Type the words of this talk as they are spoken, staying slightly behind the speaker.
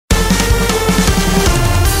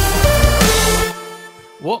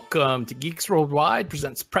Welcome to Geeks Worldwide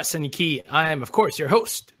presents Press Any Key. I am, of course, your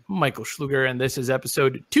host, Michael Schluger, and this is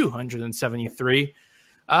episode 273.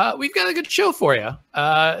 We've got a good show for you.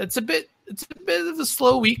 It's a bit of a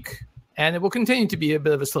slow week, and it will continue to be a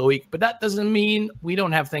bit of a slow week, but that doesn't mean we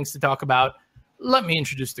don't have things to talk about. Let me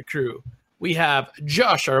introduce the crew. We have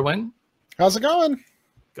Josh Irwin. How's it going?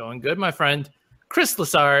 Going good, my friend. Chris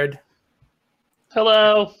Lassard.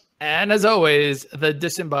 Hello. And as always, the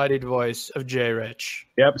disembodied voice of Jay Rich.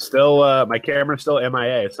 Yep, still my camera's still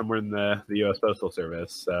MIA somewhere in the U.S. Postal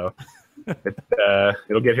Service, so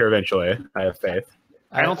it'll get here eventually. I have faith.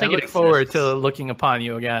 I look forward to looking upon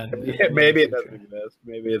you again. Yeah, maybe it doesn't exist.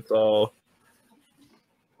 Maybe it's all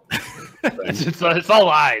it's all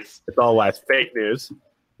lies. It's all lies. Fake news.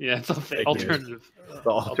 Yeah, it's all fake alternative. It's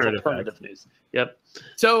all alternative news. Yep.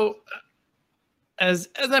 So, as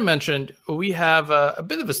I mentioned, we have a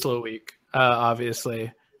bit of a slow week,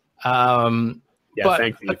 obviously. Thanks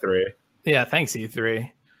E3. Yeah, thanks E3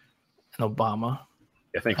 and Obama.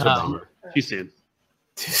 Yeah, thanks Obama. Too soon.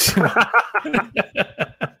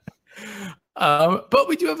 But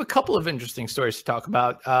we do have a couple of interesting stories to talk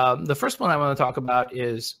about. The first one I want to talk about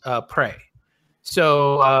is Prey.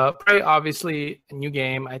 So Prey, obviously, a new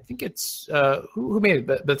game. I think it's who made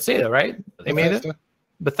it? Bethesda, right? They made it.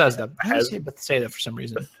 Bethesda. I say Bethesda for some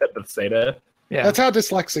reason. Bethesda. Yeah, that's how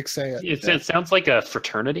dyslexics say it. It sounds like a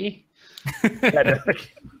fraternity.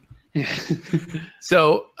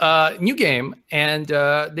 So new game, and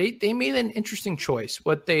they made an interesting choice.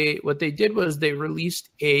 What they did was they released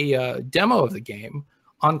a demo of the game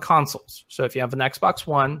on consoles. So if you have an Xbox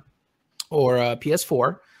One or a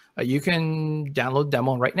PS4, you can download the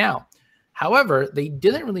demo right now. However, they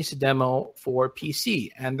didn't release a demo for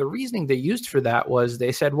PC, and the reasoning they used for that was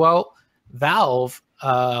they said, well, Valve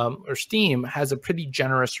or Steam has a pretty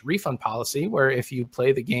generous refund policy where if you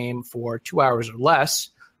play the game for 2 hours or less,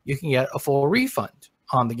 you can get a full refund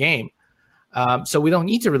on the game. So we don't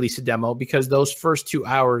need to release a demo because those first 2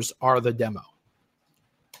 hours are the demo.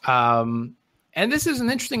 And this is an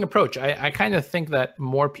interesting approach. I kind of think that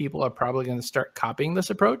more people are probably going to start copying this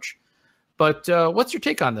approach. But what's your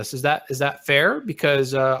take on this? Is that fair?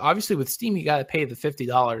 Because obviously with Steam, you got to pay the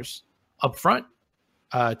 $50 up front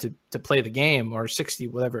to play the game, or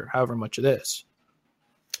 $60, however much it is.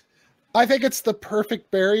 I think it's the perfect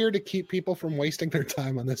barrier to keep people from wasting their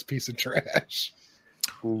time on this piece of trash.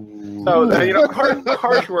 Ooh. So,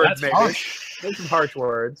 harsh words, maybe. There's some harsh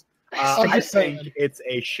words. I think it's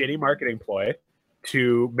a shitty marketing ploy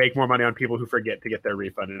to make more money on people who forget to get their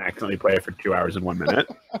refund and accidentally play it for 2 hours and 1 minute.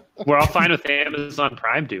 We're all fine with Amazon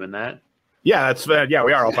Prime doing that. Yeah,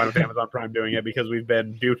 we are all fine with Amazon Prime doing it because we've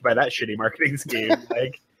been duped by that shitty marketing scheme.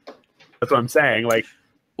 Like, that's what I'm saying. Like,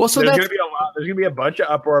 well, so there's gonna be a bunch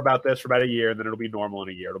of uproar about this for about a year, and then it'll be normal in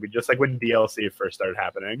a year. It'll be just like when DLC first started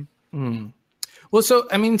happening. Well, so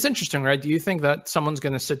I mean, it's interesting, right? Do you think that someone's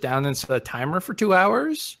going to sit down and set a timer for 2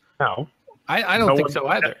 hours? No, I don't think so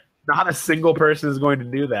either. Not a single person is going to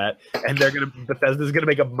do that, and Bethesda's going to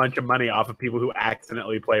make a bunch of money off of people who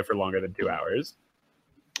accidentally play for longer than 2 hours.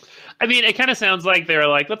 I mean, it kind of sounds like they're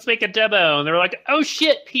like, let's make a demo, and they're like, oh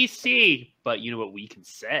shit, PC. But you know what we can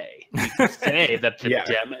say? We can say that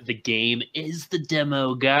the game is the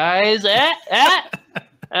demo, guys. Right?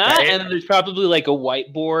 And there's probably like a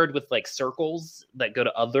whiteboard with like circles that go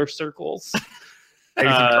to other circles. Maybe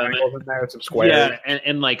some triangles in there, some squares. Yeah,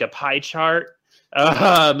 and like a pie chart.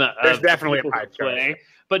 There's definitely a pie chart.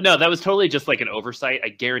 But no, that was totally just like an oversight. I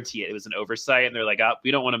guarantee it was an oversight. And they're like,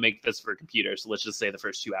 we don't want to make this for a computer. So let's just say the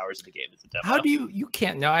first 2 hours of the game is a demo. How do you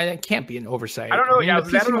can't? No, it can't be an oversight. I don't know. I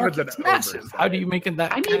don't know if it's massive. Oversight. How do you make it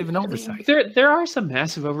that kind of an oversight? There are some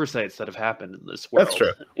massive oversights that have happened in this world. That's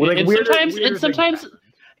true. Well, and sometimes,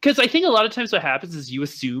 because I think a lot of times what happens is you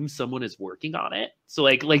assume someone is working on it. So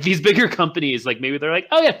like these bigger companies, like maybe they're like,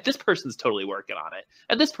 oh yeah, this person's totally working on it,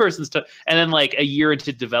 and this person's, and then like a year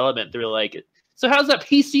into development, they're like, so how's that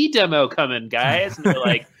PC demo coming, guys? And they're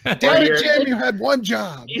like, damn it, Jim, you had one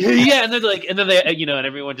job. Yeah, and they're like, and then they, and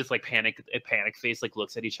everyone just like panic face, like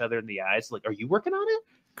looks at each other in the eyes, like, are you working on it?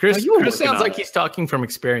 Chris sounds like he's talking from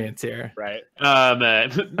experience here, right?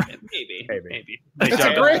 Maybe.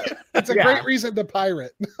 It's a great reason to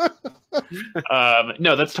pirate.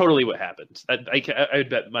 No, that's totally what happened. I'd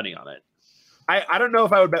bet money on it. I don't know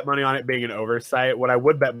if I would bet money on it being an oversight. What I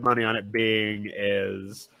would bet money on it being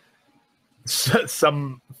is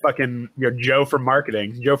some fucking Joe from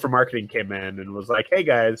marketing. Joe from marketing came in and was like, "Hey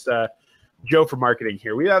guys, Joe from marketing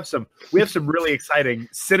here. We have some really exciting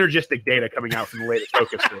synergistic data coming out from the latest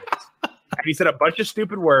focus groups." And he said a bunch of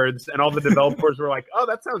stupid words, and all the developers were like, "Oh,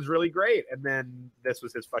 that sounds really great." And then this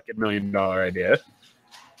was his fucking $1 million idea.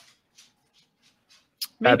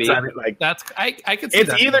 Maybe. That's, I mean, like, I could see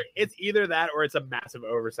it's that. either that or it's a massive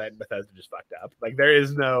oversight and Bethesda just fucked up. Like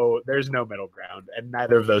there's no middle ground, and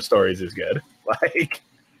neither of those stories is good. Like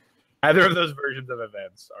neither of those versions of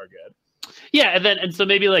events are good. Yeah, and so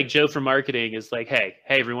maybe like Joe from marketing is like, hey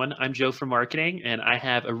everyone, I'm Joe from marketing, and I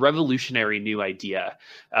have a revolutionary new idea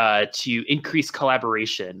to increase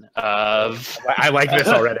collaboration of. I like this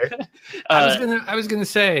already. I was gonna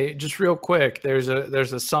say just real quick. There's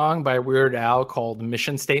a song by Weird Al called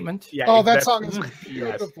 "Mission Statement." Yeah. Oh, that song is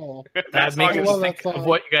beautiful. That makes me I love think that song. of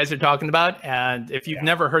what you guys are talking about. And if you've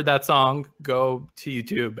never heard that song, go to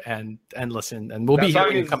YouTube and listen, and we'll That be here song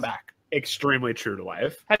when you is- come back. Extremely true to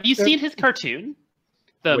life. Have you seen his cartoon?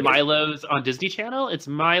 The What is- Milo's on Disney Channel? It's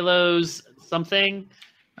Milo's something.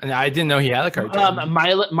 And I didn't know he had a cartoon.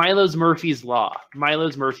 Milo's Murphy's Law.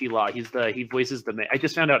 Milo's Murphy Law. He voices the main. I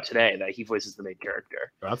just found out today that he voices the main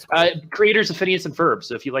character. That's cool. Creators of Phineas and Ferb.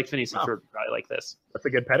 So if you like Phineas and Ferb, you probably like this. That's a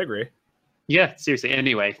good pedigree. Yeah, seriously.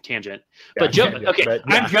 Anyway, tangent. Yeah, But Joe, tangent, okay, but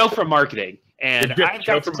yeah. I'm Joe from marketing, and You're I've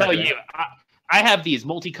Joe got to from tell marketing. you, I have these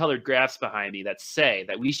multicolored graphs behind me that say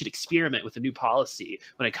that we should experiment with a new policy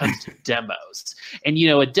when it comes to demos. And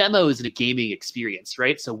a demo is a gaming experience,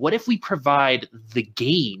 right? So what if we provide the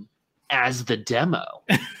game as the demo?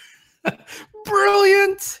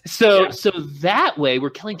 Brilliant. So that way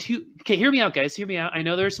we're killing two. Okay, hear me out, guys. Hear me out. I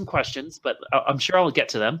know there are some questions, but I'm sure I'll get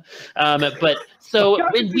to them. But so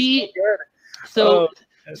when we,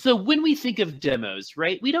 so when we think of demos,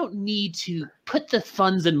 right, we don't need to put the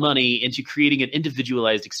funds and money into creating an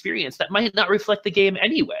individualized experience that might not reflect the game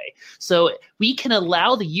anyway. So we can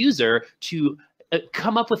allow the user to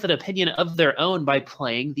come up with an opinion of their own by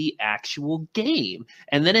playing the actual game.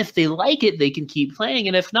 And then if they like it, they can keep playing.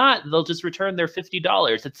 And if not, they'll just return their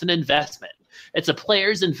 $50. It's an investment. It's a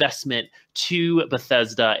player's investment to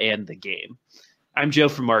Bethesda and the game. I'm Joe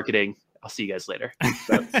from marketing. I'll see you guys later.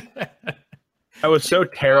 That was so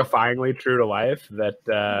terrifyingly true to life that,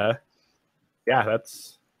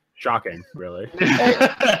 that's shocking, really.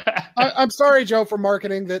 I'm sorry, Joe, from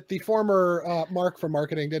marketing, that the former Mark from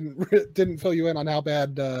marketing didn't fill you in on how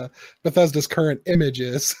bad Bethesda's current image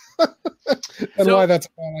is, and why that's a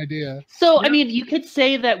bad idea. So, I mean, you could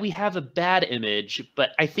say that we have a bad image,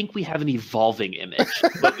 but I think we have an evolving image.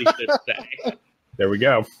 What we should say. There we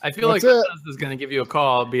go. I feel like Bethesda's going to give you a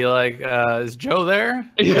call, be like, "Is Joe there?"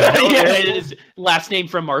 His last name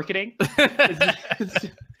from marketing.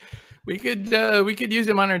 We could use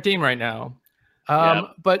him on our team right now.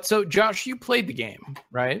 But so, Josh, you played the game,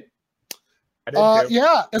 right? I did too.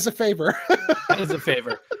 Yeah, as a favor. As a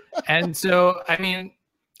favor. And so, I mean,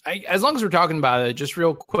 as long as we're talking about it, just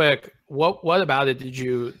real quick, what about it did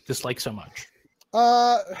you dislike so much?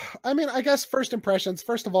 I mean, I guess first impressions.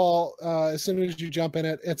 First of all, as soon as you jump in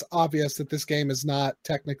it, it's obvious that this game is not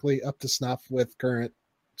technically up to snuff with current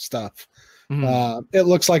stuff. Mhm. It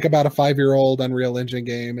looks like about a 5-year-old Unreal Engine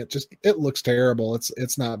game. It looks terrible.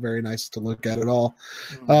 It's not very nice to look at all.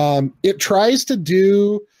 It tries to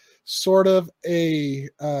do sort of a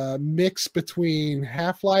mix between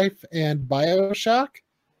Half-Life and BioShock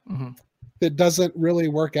Mhm. that doesn't really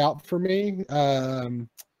work out for me.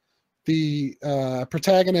 The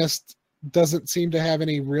protagonist doesn't seem to have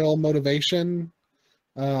any real motivation,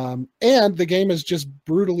 and the game is just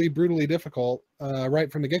brutally difficult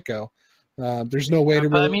right from the get-go. There's no way to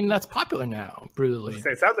But, really... I mean, that's popular now, brutally.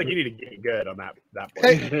 It sounds like you need to get good on that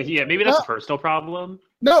point. Yeah, maybe that's a personal problem.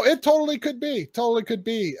 No, it totally could be.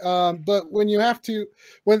 But when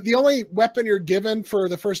the only weapon you're given for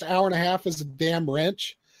the first hour and a half is a damn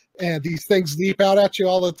wrench, and these things leap out at you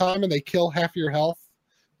all the time, and they kill half your health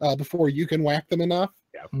before you can whack them enough.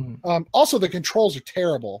 Mhm. Also, the controls are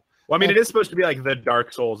terrible. Well, I mean, it is supposed to be like the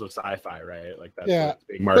Dark Souls of sci-fi, right? Like that's what it's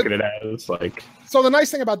being marketed as. Like, so the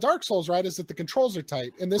nice thing about Dark Souls, right, is that the controls are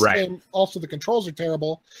tight. In this game, also the controls are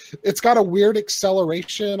terrible. It's got a weird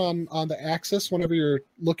acceleration on the axis whenever you're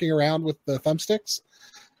looking around with the thumbsticks.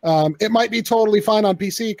 It might be totally fine on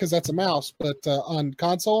PC because that's a mouse, but on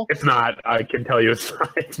console, it's not. I can tell you,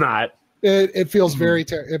 it's not. It feels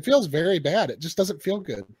it feels very bad. It just doesn't feel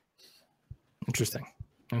good. Interesting.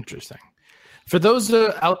 For those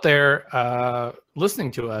out there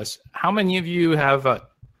listening to us, how many of you have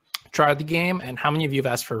tried the game, and how many of you have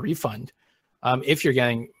asked for a refund? If you're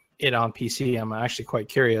getting it on PC, I'm actually quite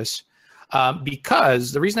curious.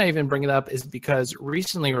 Because the reason I even bring it up is because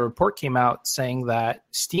recently a report came out saying that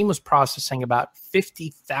Steam was processing about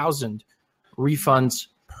 50,000 refunds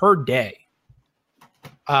per day,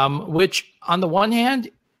 which on the one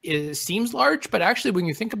hand seems large, but actually when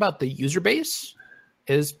you think about the user base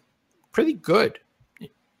is pretty good.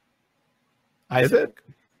 Is it?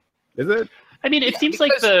 I mean, it seems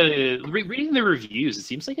like reading the reviews, it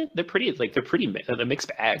seems like they're pretty a mixed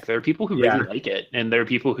bag. There are people who really like it, and there are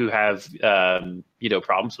people who have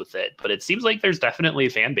problems with it. But it seems like there's definitely a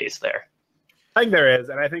fan base there. I think there is,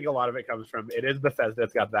 and I think a lot of it comes from it is Bethesda.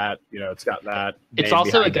 It's got that, it's got that. It's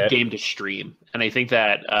also a good game to stream, and I think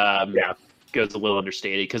that goes a little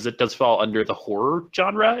understated because it does fall under the horror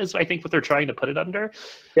genre, is I think what they're trying to put it under.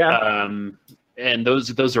 Yeah, and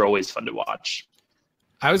those are always fun to watch.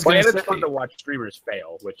 I was going to say it's fun to watch streamers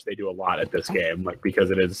fail, which they do a lot at this game,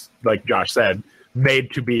 because it is, like Josh said,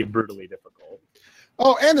 made to be brutally difficult.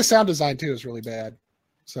 Oh, and the sound design too is really bad.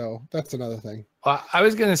 So that's another thing. I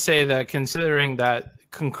was going to say that considering that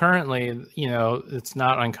concurrently, it's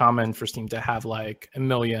not uncommon for Steam to have like 1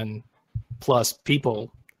 million plus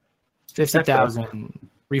people, 50,000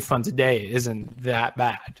 refunds a day isn't that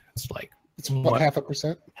bad. It's like it's what,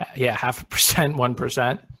 0.5%? Yeah, 0.5%,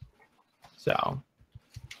 1%. So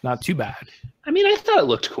not too bad. I mean, I thought it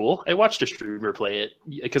looked cool. I watched a streamer play it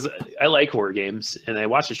because I like horror games, and I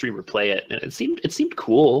watched a streamer play it, and it seemed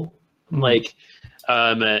cool. Mm-hmm. Like,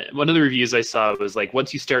 one of the reviews I saw was like,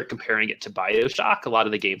 once you start comparing it to BioShock, a lot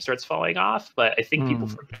of the game starts falling off. But I think people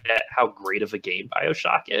forget how great of a game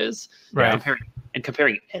BioShock is. Right.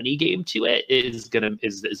 Comparing any game to it is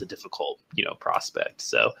a difficult, prospect.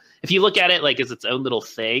 So if you look at it like as its own little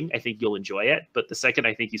thing, I think you'll enjoy it. But the second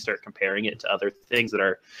I think you start comparing it to other things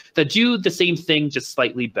that do the same thing just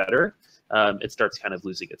slightly better, it starts kind of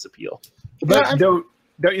losing its appeal. But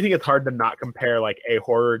don't you think it's hard to not compare like a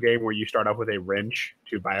horror game where you start off with a wrench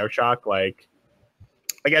to BioShock? Like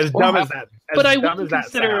as dumb as that. But I wouldn't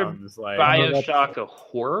consider BioShock a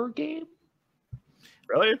horror game.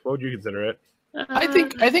 Really? What would you consider it? I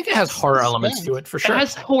think it has horror elements to it for sure. It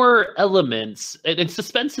has horror elements, and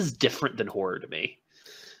suspense is different than horror to me.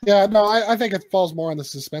 Yeah, no, I think it falls more on the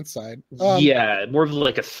suspense side. More of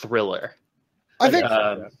like a thriller. I think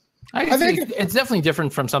it's definitely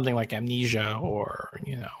different from something like Amnesia or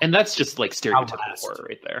and that's just like stereotypical horror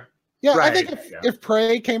right there. Yeah, right. I think if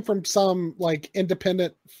Prey came from some like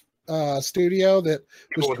independent studio that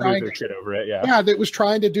was trying to shit over it, that was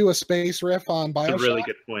trying to do a space riff on BioShock. That's a really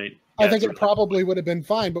good point. I think it probably would have been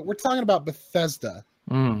fine, but we're talking about Bethesda.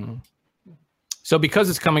 So because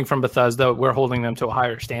it's coming from Bethesda, we're holding them to a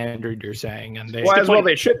higher standard, you're saying. And they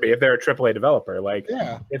should be if they're a AAA developer. Like,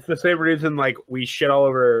 it's the same reason like we shit all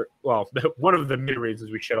over, one of the main reasons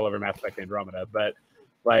we shit all over Mass Effect Andromeda, but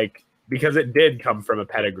like because it did come from a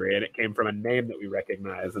pedigree and it came from a name that we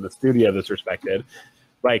recognize and a studio that's respected.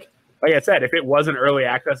 Like I said, if it was an early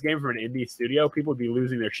access game from an indie studio, people would be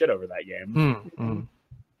losing their shit over that game.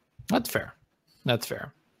 That's fair.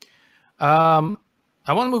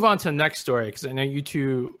 I want to move on to the next story because I know you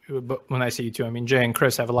two, but when I say you two, I mean Jay and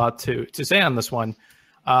Chris have a lot to say on this one.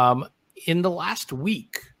 In the last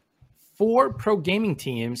week, 4 pro gaming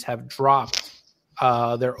teams have dropped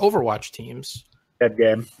their Overwatch teams. Dead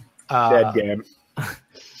game.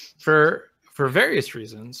 For various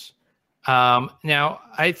reasons. Now,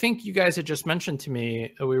 I think you guys had just mentioned to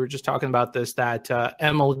me, we were just talking about this, that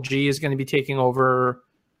MLG is going to be taking over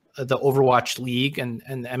the Overwatch League, and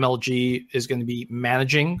MLG is going to be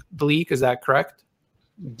managing the league. Is that correct?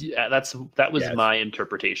 Yeah, that was my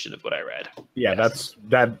interpretation of what I read. Yeah, that's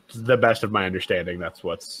the best of my understanding. That's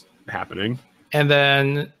what's happening. And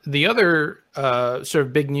then the other sort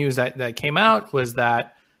of big news that came out was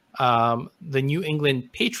that the New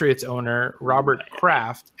England Patriots owner, Robert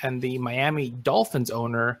Kraft, and the Miami Dolphins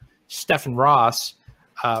owner, Stephen Ross,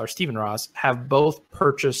 have both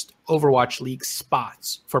purchased Overwatch League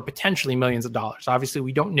spots for potentially millions of dollars. Obviously,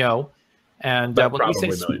 we don't know. And when probably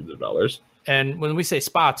millions of dollars. And when we say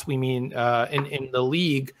spots, we mean in the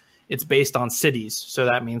league, it's based on cities. So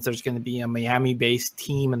that means there's going to be a Miami-based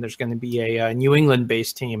team and there's going to be a New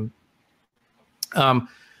England-based team.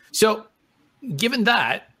 So given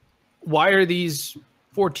that, why are these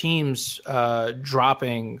 4 teams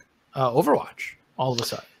dropping Overwatch all of a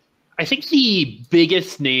sudden? I think the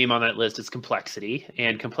biggest name on that list is Complexity,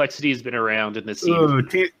 and Complexity has been around in the scene. Ooh,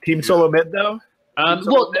 Team Solo Mid, though?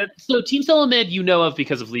 So Team Solo Mid you know of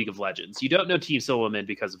because of League of Legends. You don't know Team Solo Mid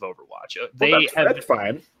because of Overwatch. That's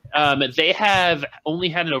fine. They have only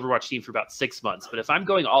had an Overwatch team for about 6 months, but if I'm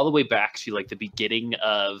going all the way back to like the beginning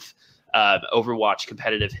of Overwatch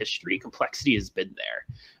competitive history, Complexity has been there.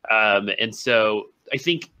 And so I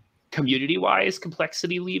think community-wise,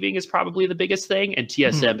 Complexity leaving is probably the biggest thing, and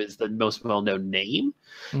TSM is the most well-known name.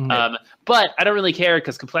 But I don't really care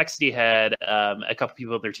because Complexity had a couple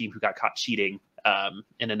people on their team who got caught cheating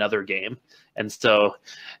in another game, and so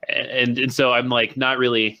I'm like not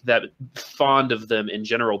really that fond of them in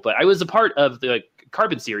general. But I was a part of the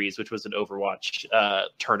Carbon Series, which was an Overwatch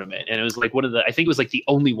tournament, and it was like I think it was like the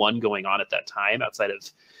only one going on at that time outside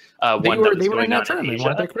of they were in that tournament,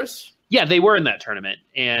 weren't they, Chris? Yeah, they were in that tournament.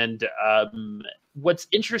 And what's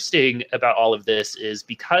interesting about all of this is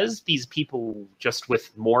because these people just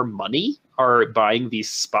with more money are buying these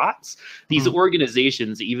spots, these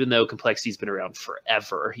organizations, even though Complexity's been around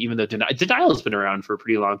forever, even though Denial has been around for a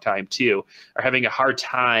pretty long time too, are having a hard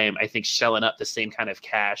time, I think, shelling up the same kind of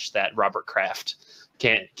cash that Robert Kraft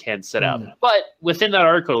can set up. But within that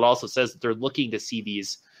article, it also says that they're looking to see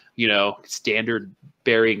these, standard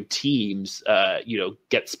bearing teams,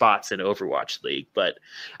 get spots in Overwatch League. But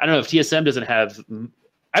I don't know if TSM doesn't have.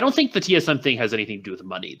 I don't think the TSM thing has anything to do with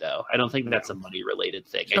money, though. I don't think that's a money related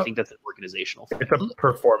thing. I think that's an organizational thing. It's a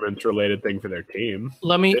performance related thing for their team.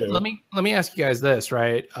 Let me ask you guys this,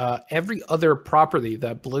 right? Every other property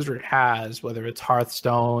that Blizzard has, whether it's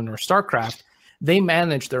Hearthstone or StarCraft, they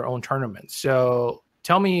manage their own tournaments. So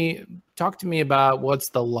talk to me about what's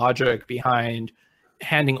the logic behind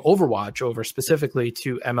handing Overwatch over specifically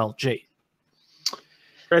to MLG.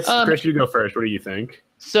 Chris, you go first. What do you think?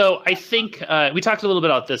 So I think we talked a little bit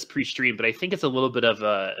about this pre-stream, but I think it's a little bit of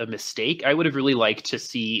a mistake. I would have really liked to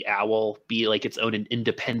see OWL be like its own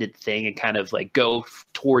independent thing and kind of like go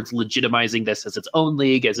towards legitimizing this as its own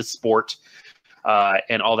league, as a sport,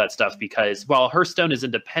 and all that stuff. Because while Hearthstone is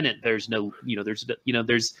independent, there's no,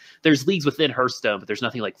 there's leagues within Hearthstone, but there's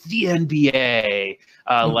nothing like the NBA,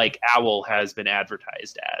 like OWL has been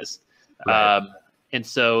advertised as. Right. And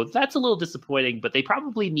so that's a little disappointing, but they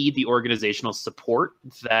probably need the organizational support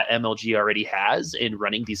that MLG already has in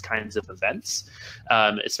running these kinds of events,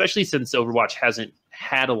 especially since Overwatch hasn't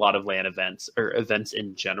had a lot of LAN events or events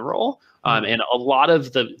in general. And a lot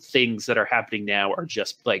of the things that are happening now are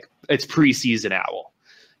just like, it's preseason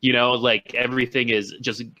OWL, like everything is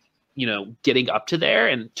just, getting up to there.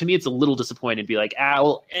 And to me, it's a little disappointing to be like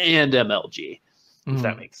OWL and MLG. If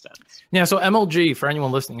that makes sense. Yeah, so MLG, for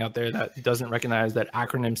anyone listening out there that doesn't recognize, that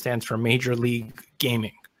acronym stands for Major League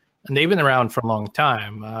Gaming. And they've been around for a long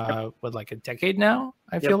time. What, like a decade now,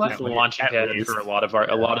 I feel like? It's the launching pad for a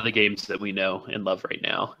lot of the games that we know and love right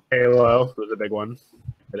now. Halo was a big one.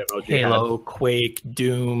 Halo, Quake,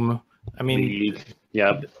 Doom. I mean, League.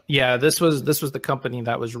 Yeah, this was the company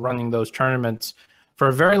that was running those tournaments for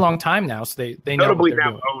a very long time now, so they know what they're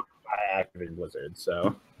now doing. Owned by Activision Blizzard,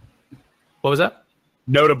 so. What was that?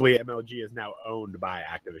 Notably, MLG is now owned by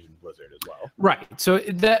Activision Blizzard as well. Right. So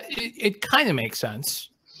it kind of makes sense,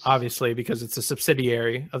 obviously, because it's a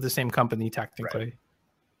subsidiary of the same company technically.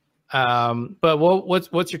 Right. But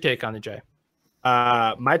what's your take on it, Jay?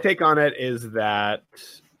 My take on it is that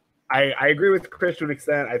I agree with Chris to an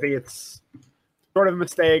extent. I think it's sort of a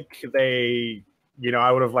mistake. I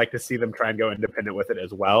would have liked to see them try and go independent with it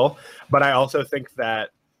as well. But I also think that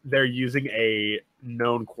they're using a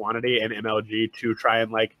known quantity in MLG to try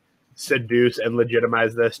and like seduce and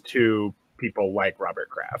legitimize this to people like Robert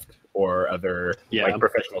Kraft or other like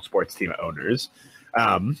professional sports team owners.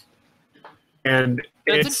 And that's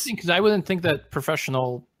interesting because I wouldn't think that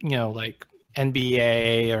professional, like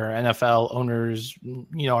NBA or NFL owners,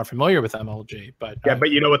 are familiar with MLG, but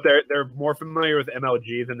but you know what? They're more familiar with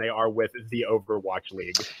MLG than they are with the Overwatch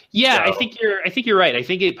League. Yeah, so. I think you're right. I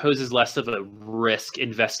think it poses less of a risk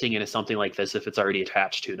investing into something like this if it's already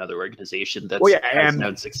attached to another organization that's has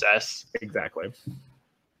known success. Exactly.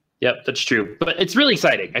 Yep, that's true. But it's really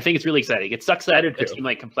exciting. I think it's really exciting. It sucks that a team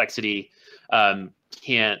like Complexity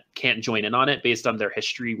can't join in on it based on their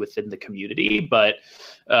history within the community, but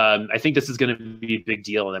I think this is going to be a big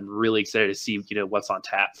deal, and I'm really excited to see what's on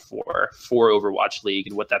tap for Overwatch League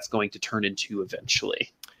and what that's going to turn into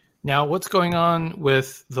eventually. Now, what's going on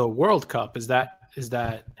with the World Cup? Has that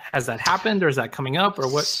happened, or is that coming up, or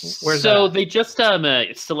what? Where's so that? They just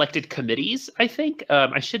selected committees. I think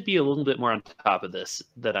I should be a little bit more on top of this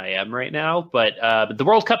than I am right now, but the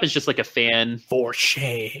World Cup is just like a fan. For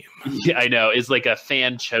shame. Yeah, I know. Is like a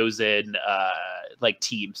fan chosen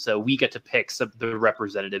team, so we get to pick some of the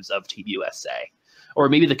representatives of Team USA, or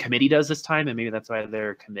maybe the committee does this time, and maybe that's why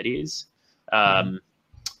they're committees.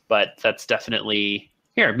 But that's definitely.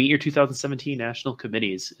 Here, meet your 2017 national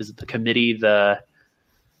committees. Is it the committee? But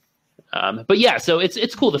yeah, so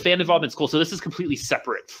it's cool. The fan involvement's cool. So this is completely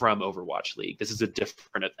separate from Overwatch League. This is a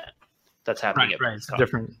different event that's happening. Right. It's a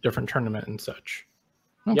different tournament and such.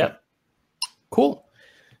 Okay. Yep. Cool.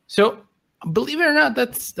 So believe it or not,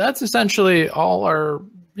 that's essentially all our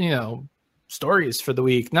stories for the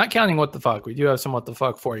week. Not counting what the fuck. We do have some what the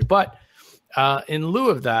fuck for you, but in lieu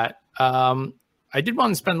of that. I did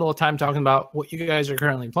want to spend a little time talking about what you guys are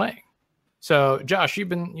currently playing. So, Josh, you've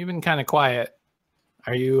been kind of quiet.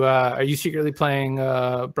 Are you secretly playing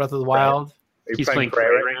Breath of the Wild? He's playing Prey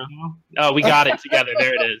right now. Oh, we got it together.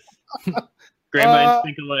 There it is. Great minds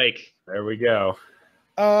think alike. There we go.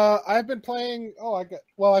 I've been playing.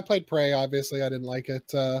 I played Prey. Obviously, I didn't like it.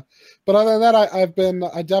 But other than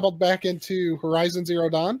that, I dabbled back into Horizon Zero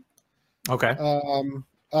Dawn. Okay.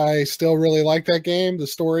 I still really like that game. The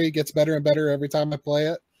story gets better and better every time I play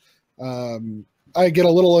it. I get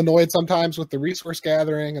a little annoyed sometimes with the resource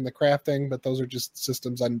gathering and the crafting, but those are just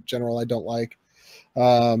systems in general I don't like.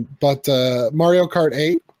 But Mario Kart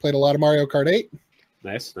 8, played a lot of Mario Kart 8.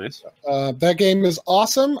 Nice. That game is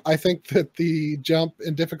awesome. I think that the jump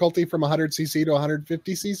in difficulty from 100cc to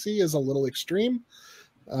 150cc is a little extreme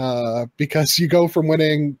because you go from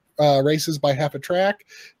winning races by half a track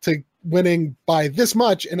to winning by this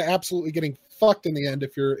much and absolutely getting fucked in the end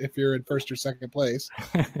if you're in first or second place.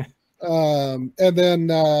 And then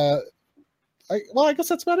I guess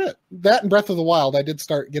that's about it. That and Breath of the Wild. I did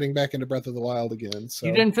start getting back into Breath of the Wild again. So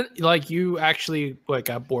you didn't you actually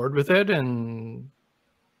got bored with it and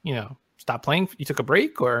stopped playing? You took a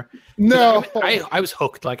break or no? I was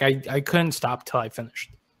hooked. I couldn't stop till I finished.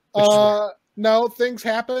 No, things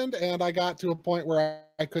happened and I got to a point where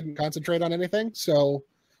I couldn't concentrate on anything. So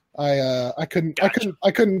I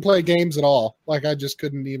couldn't play games at all. I just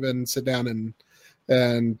couldn't even sit down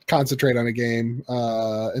and concentrate on a game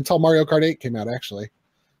until Mario Kart 8 came out, actually.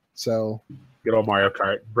 So good old Mario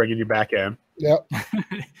Kart, bringing you back in. Yep.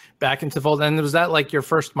 Back into the fold. And was that your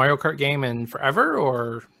first Mario Kart game in forever,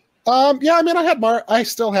 or? Yeah, I mean, I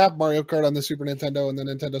still have Mario Kart on the Super Nintendo and the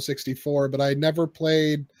Nintendo 64, but I never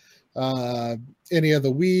played any of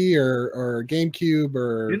the Wii or GameCube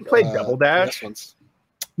or. You didn't play Double Dash?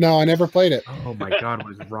 No, I never played it. Oh my God,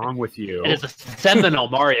 what is wrong with you? It is a seminal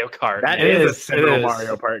Mario Kart. That is a seminal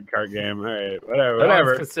Mario Kart game. All right,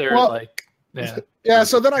 whatever. Yeah,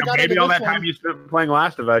 so then I got maybe all that time you spent playing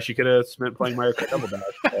Last of Us, you could have spent playing Mario Kart Double Dash.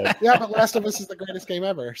 But. Yeah, but Last of Us is the greatest game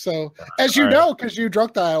ever. So, as you know, because you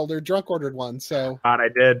drunk ordered one. So, and I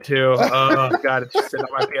did too. Oh God, it's just sitting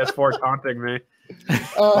on my PS4 taunting me.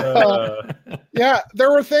 Yeah,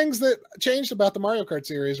 there were things that changed about the Mario Kart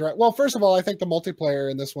series, right? Well, first of all, I think the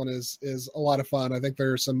multiplayer in this one is a lot of fun. I think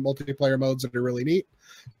there are some multiplayer modes that are really neat.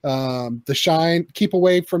 The Shine, keep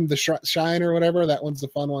away from the Shine or whatever. That one's a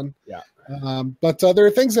fun one. Yeah. But there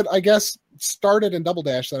are things that I guess started in Double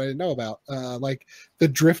Dash that I didn't know about, like the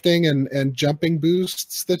drifting and jumping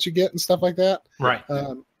boosts that you get and stuff like that. Right.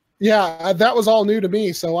 Yeah, that was all new to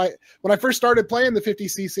me. So when I first started playing the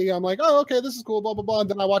 50cc, I'm like, oh, okay, this is cool, blah, blah, blah. And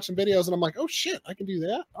then I watched some videos and I'm like, oh shit, I can do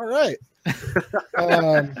that. All right.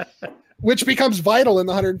 Which becomes vital in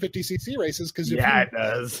the 150cc races because it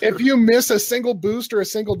does. If you miss a single boost or a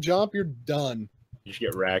single jump, you're done. You should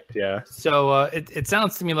get wrecked. Yeah. So it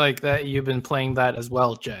sounds to me like that you've been playing that as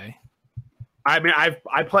well, Jay. I mean, I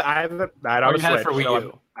haven't. I had it for Wii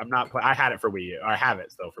U. I'm not. I had it for Wii U. I have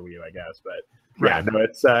it still for Wii U, I guess. But yeah, no,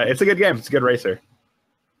 it's a good game. It's a good racer.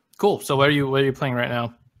 Cool. So what are you playing right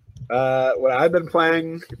now? What I've been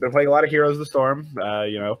playing a lot of Heroes of the Storm.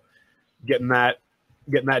 Getting that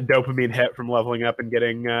dopamine hit from leveling up and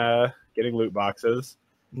getting loot boxes.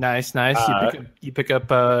 Nice. You pick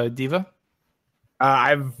up Diva.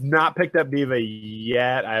 I've not picked up Diva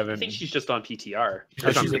yet. I think she's just on PTR.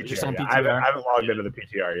 Just on PTR. I haven't logged into the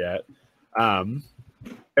PTR yet.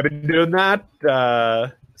 I've been doing that.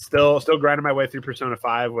 Still grinding my way through Persona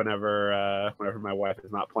 5 whenever my wife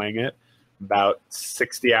is not playing it. About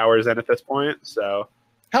 60 hours in at this point. So,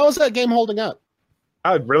 how is that game holding up?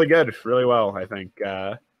 Oh, really good, really well. I think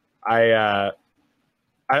I'm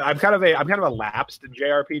kind of a lapsed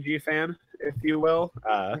JRPG fan, if you will.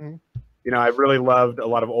 I've really loved a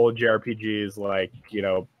lot of old JRPGs like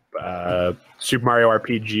Super Mario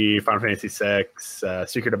RPG, Final Fantasy VI,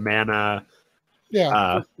 Secret of Mana.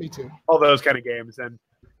 Yeah, me too. All those kind of games, and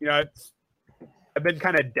I've been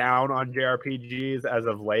kind of down on JRPGs as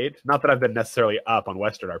of late. Not that I've been necessarily up on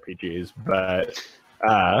Western RPGs, but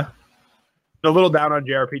a little down on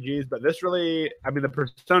JRPGs. But this really, the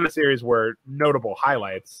Persona series were notable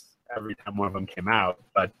highlights every time one of them came out.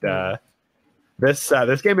 But this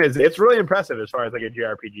game it's really impressive as far as like a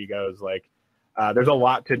JRPG goes. Like there's a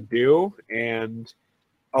lot to do, and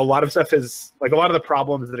a lot of stuff is like a lot of the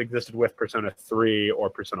problems that existed with Persona 3 or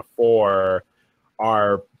Persona 4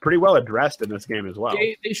 are pretty well addressed in this game as well.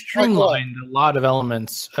 They streamlined a lot of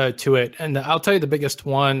elements to it. And I'll tell you the biggest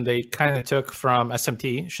one they kind of took from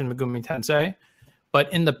SMT, Shin Megami Tensei.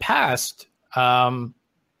 But in the past, and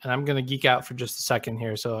I'm going to geek out for just a second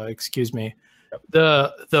here, so excuse me. Yep.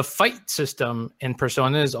 The fight system in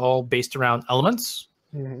Persona is all based around elements.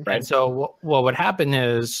 Mm-hmm. Right. So what would happen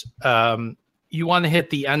is you want to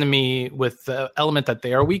hit the enemy with the element that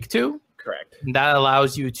they are weak to, Correct. And that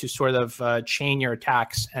allows you to sort of chain your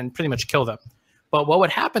attacks and pretty much kill them. But what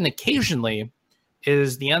would happen occasionally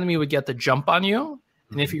is the enemy would get the jump on you.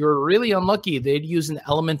 And if you were really unlucky, they'd use an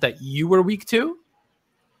element that you were weak to.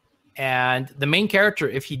 And the main character,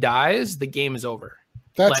 if he dies, the game is over.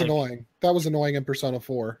 That's annoying. That was annoying in Persona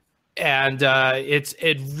 4. And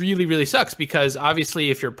it really, really sucks because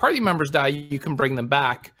obviously if your party members die, you can bring them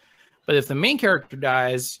back. But if the main character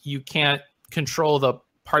dies, you can't control the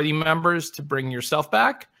party members to bring yourself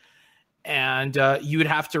back. And you would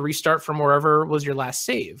have to restart from wherever was your last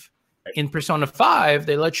save. In Persona 5,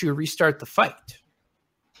 they let you restart the fight,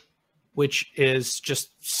 which is just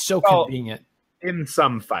so convenient. In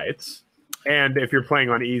some fights, and if you're playing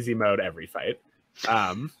on easy mode every fight,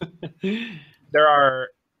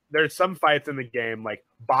 there's some fights in the game, like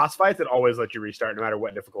boss fights, that always let you restart no matter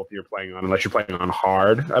what difficulty you're playing on, unless you're playing on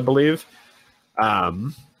hard, I believe. Yeah,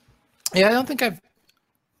 I don't think I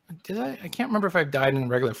can't remember if I've died in a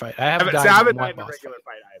regular fight. I haven't died in a regular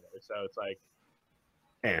fight either, so it's like,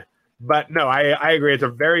 But no, I agree. It's a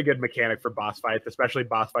very good mechanic for boss fights, especially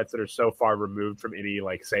boss fights that are so far removed from any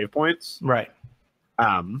like save points. Right.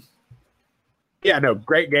 Yeah, no,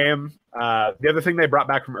 great game. The other thing they brought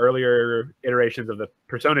back from earlier iterations of the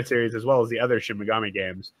Persona series, as well as the other Shin Megami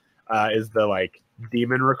games, is the like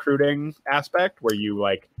demon recruiting aspect, where you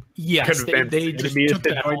like convince they just enemies took to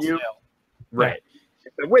that join you. wholesale. Right.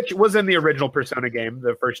 Which was in the original Persona game,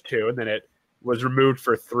 the first two, and then it was removed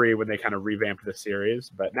for 3 when they kind of revamped the series.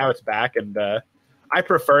 But now it's back, and I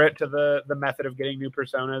prefer it to the method of getting new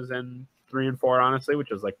Personas in 3 and 4, honestly,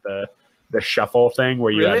 which is like the shuffle thing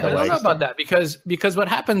where you really? have to, I don't know about that because what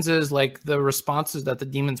happens is like the responses that the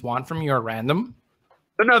demons want from you are random.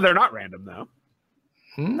 No, they're not random though.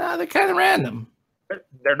 No, they're kind of random.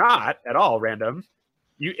 They're not at all random.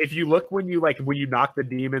 If you look when you knock the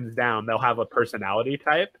demons down, they'll have a personality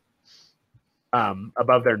type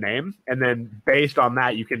above their name, and then based on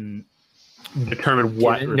that, you can determine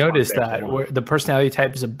what. I didn't notice that where the personality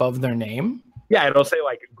type is above their name. Yeah, it'll say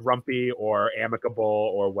like grumpy or amicable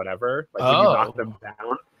or whatever. Like when you knock them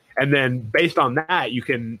down, and then based on that, you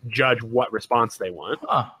can judge what response they want.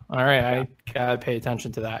 Oh, all right, I gotta pay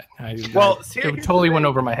attention to that. It totally went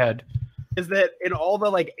over my head. Is that in all the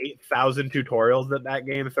like 8,000 tutorials that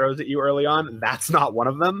game throws at you early on, that's not one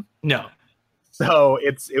of them. No. So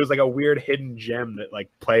it was like a weird hidden gem that like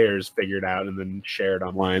players figured out and then shared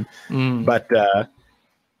online. But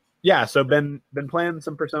yeah, so been playing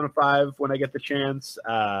some Persona 5 when I get the chance.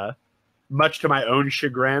 Much to my own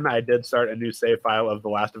chagrin, I did start a new save file of The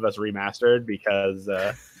Last of Us Remastered because,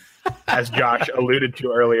 as Josh alluded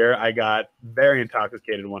to earlier, I got very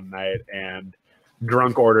intoxicated one night and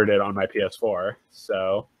drunk ordered it on my PS4.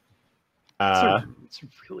 So it's a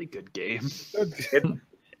really good game.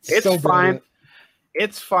 It's so fine.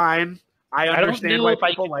 It's fine. I understand why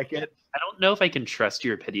people like it. I don't know if I can trust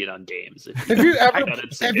your opinion on games. Have you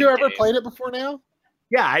ever played it before now?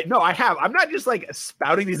 Yeah, I have. I'm not just like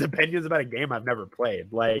spouting these opinions about a game I've never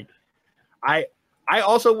played. Like, I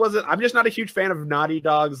also wasn't. I'm just not a huge fan of Naughty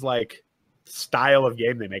Dog's like style of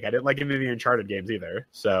game they make. I didn't like any of the Uncharted games either.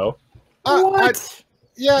 So, what?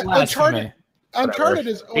 Uncharted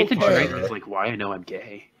is okay. Nathan Drake is like, why I know I'm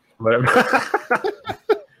gay. Whatever.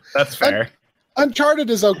 That's fair. Uncharted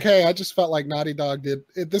is okay. I just felt like Naughty Dog did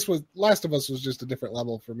it. Last of Us was just a different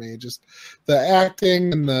level for me. Just the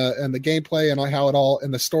acting and the gameplay and how it all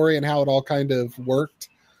and the story and how it all kind of worked.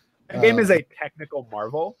 The game is a technical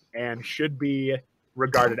marvel and should be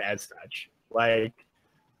regarded as such. Like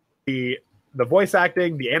the voice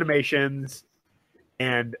acting, the animations,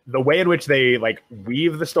 and the way in which they like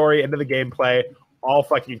weave the story into the gameplay, all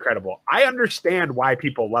fucking incredible. I understand why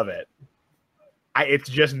people love it. It's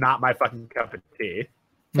just not my fucking cup of tea.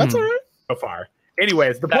 That's all right. So far.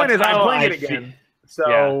 Anyways, the point is I'm playing it again.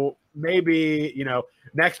 So maybe,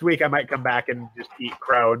 next week I might come back and just eat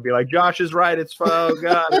crow and be like, Josh is right. It's oh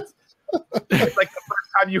god. It's like the first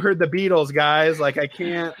time you heard the Beatles, guys. Like I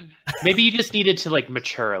can't. Maybe you just needed to like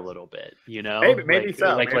mature a little bit, Maybe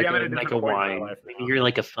so. Like maybe a wine. Maybe you're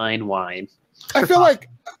like a fine wine. I feel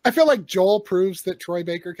like Joel proves that Troy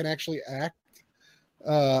Baker can actually act.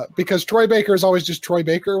 Because Troy Baker is always just Troy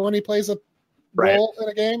Baker when he plays a role in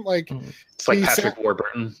a game. Like it's like Patrick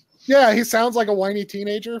Warburton. Yeah, he sounds like a whiny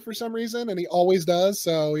teenager for some reason, and he always does.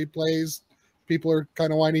 So he plays people who are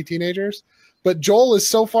kind of whiny teenagers. But Joel is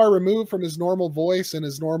so far removed from his normal voice and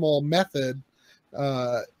his normal method,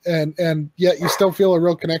 and yet you still feel a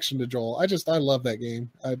real connection to Joel. I love that game.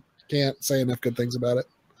 I can't say enough good things about it.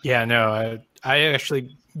 Yeah, no, I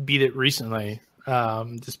actually beat it recently.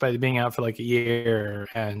 Despite it being out for like a year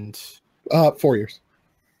and 4 years.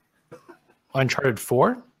 Uncharted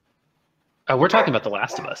 4? We're talking about The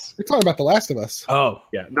Last of Us. We're talking about The Last of Us. Oh,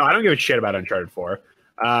 Yeah, no, I don't give a shit about Uncharted 4.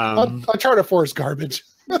 Uncharted 4 is garbage.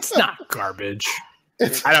 it's not garbage.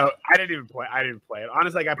 I didn't play it.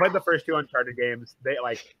 Honestly, I played the first 2 Uncharted games.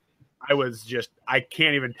 I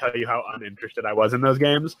can't even tell you how uninterested I was in those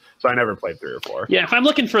games, so I never played 3 or 4. Yeah, if I'm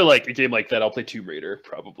looking for like a game like that, I'll play Tomb Raider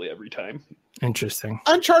probably every time. Interesting.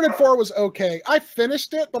 Uncharted 4 was okay. I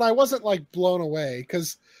finished it, but I wasn't like blown away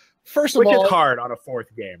because first of Which all, is hard on a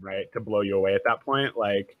 4th game, right? To blow you away at that point.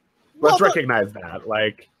 Like, let's recognize that.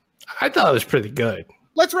 Like, I thought it was pretty good.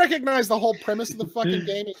 let's recognize the whole premise of the fucking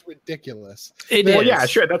game is ridiculous. Well, yeah,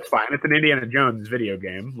 sure, that's fine. It's an Indiana Jones video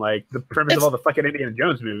game. Like, the premise of all the fucking Indiana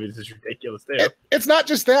Jones movies is ridiculous too. It's not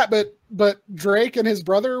just that, but Drake and his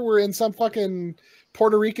brother were in some fucking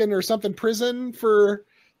Puerto Rican or something prison for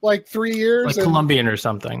like 3 years, like Colombian or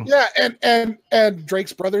something. Yeah, and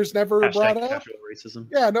Drake's brothers never brought up racism.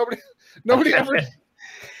 Yeah, nobody ever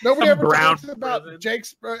talks about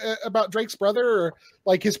Drake's brother or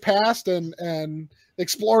like his past and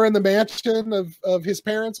exploring the mansion of his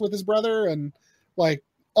parents with his brother and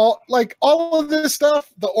all of this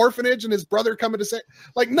stuff, the orphanage and his brother coming to say,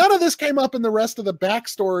 like, none of this came up in the rest of the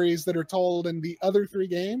backstories that are told in the other 3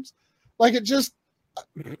 games. Like, it just,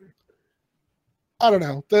 I don't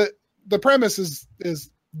know. The premise is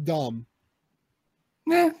dumb.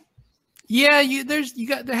 Yeah. There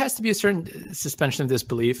has to be a certain suspension of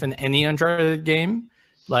disbelief in any Uncharted game.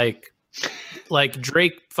 Like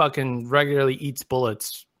Drake fucking regularly eats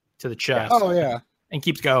bullets to the chest. Oh yeah, and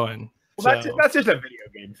keeps going. Well, that's just a video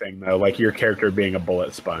game thing, though. Like your character being a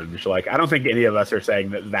bullet sponge. Like I don't think any of us are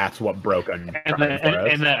saying that that's what broke Uncharted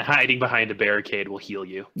and that hiding behind a barricade will heal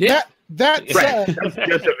you. Yeah, that's just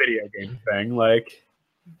a video game thing. Like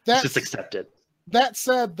that's just accepted. That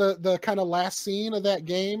said, the kind of last scene of that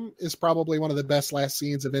game is probably one of the best last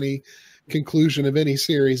scenes of any conclusion of any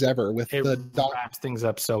series ever. With it the wraps things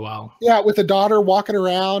up so well. Yeah, with the daughter walking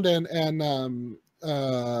around and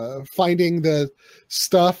finding the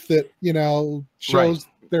stuff that shows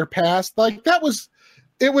their past. Like it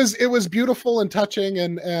was beautiful and touching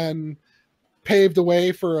and paved the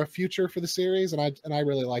way for a future for the series, and I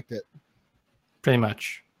really liked it. Pretty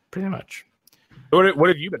much. What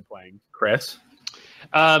have you been playing, Chris?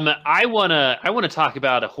 I wanna talk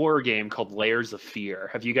about a horror game called Layers of Fear.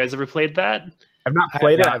 Have you guys ever played that? I've not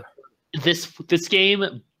played it. This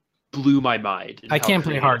game blew my mind. I can't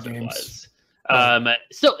play hard games.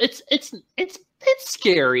 So it's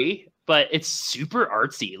scary, but it's super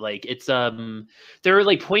artsy. Like it's there are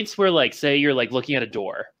like points where like say you're like looking at a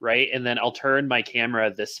door, right? And then I'll turn my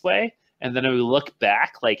camera this way, and then I will look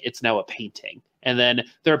back like it's now a painting. And then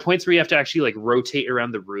there are points where you have to actually like rotate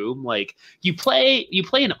around the room. Like you play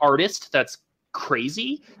an artist that's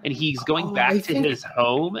crazy, and he's going back to his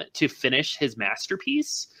home to finish his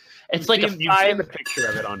masterpiece. It's like you've seen the picture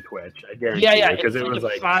of it on Twitch. I guarantee. Yeah, because it was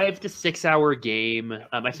like a 5 to 6 hour game.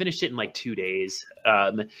 I finished it in like 2 days,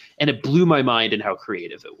 and it blew my mind in how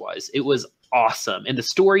creative it was. It was awesome, and the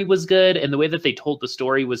story was good, and the way that they told the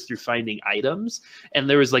story was through finding items, and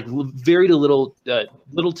there was like very little to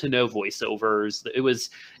no voiceovers. It was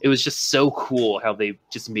just so cool how they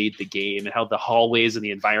just made the game and how the hallways and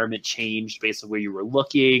the environment changed based on where you were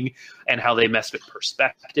looking and how they messed with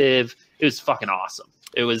perspective. It was fucking awesome.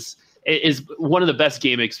 It is one of the best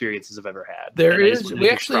game experiences I've ever had. We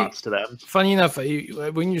actually, props to them. Funny enough,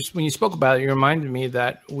 when you spoke about it, you reminded me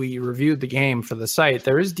that we reviewed the game for the site.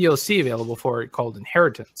 There is DLC available for it called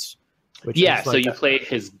Inheritance. So you play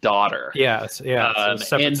his daughter. Yes,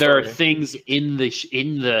 and there are things in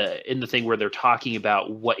the thing where they're talking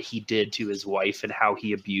about what he did to his wife and how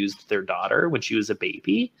he abused their daughter when she was a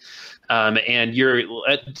baby. And you're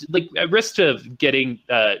at risk of getting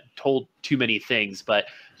told too many things, but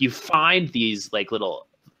you find these like little.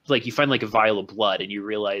 Like you find like a vial of blood and you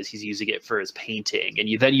realize he's using it for his painting, and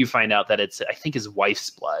you find out that it's I think his wife's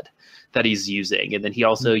blood that he's using, and then he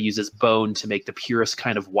also uses bone to make the purest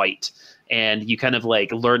kind of white, and you kind of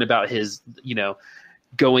like learn about his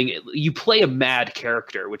you play a mad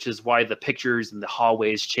character, which is why the pictures and the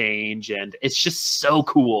hallways change, and it's just so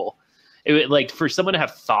cool. Like for someone to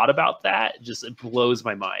have thought about that, it blows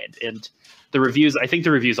my mind. And I think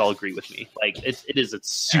the reviews all agree with me. Like it's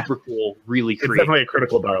super cool, really creative. It's definitely a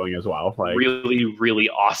critical darling as well. Like really, really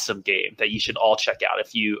awesome game that you should all check out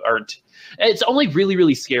if you aren't. It's only really,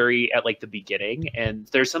 really scary at like the beginning, and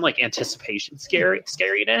there's some like anticipation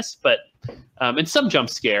scariness, but and some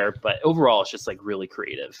jump scare. But overall, it's just like really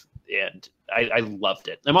creative, and I loved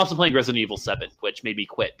it. I'm also playing Resident Evil 7, which made me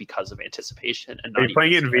quit because of anticipation. And are you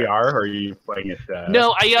playing it in VR, or are you playing it?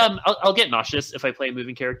 No, I'll get nauseous if I play a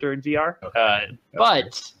moving character in VR. Okay.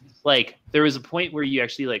 But like there was a point where you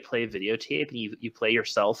actually like play a videotape and you play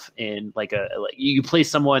yourself in like you play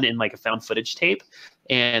someone in like a found footage tape,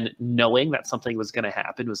 and knowing that something was going to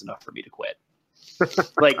happen was enough for me to quit.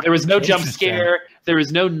 Like there was no jump scare, there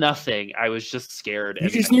was no nothing. I was just scared. You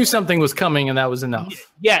just knew something was coming, and that was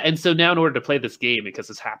enough. Yeah, and so now in order to play this game, because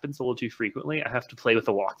this happens a little too frequently, I have to play with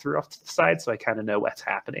a walkthrough off to the side so I kind of know what's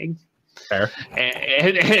happening. Fair.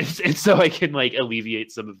 And so I can like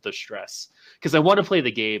alleviate some of the stress, because I want to play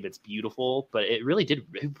the game. It's beautiful, but it really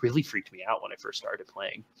freaked me out when I first started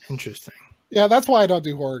playing. Interesting. Yeah, that's why I don't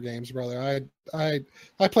do horror games, brother. I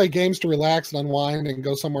play games to relax and unwind and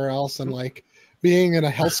go somewhere else, and like being in a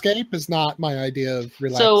hellscape is not my idea of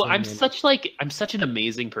relaxing. So I'm such an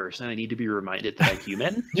amazing person. I need to be reminded that I'm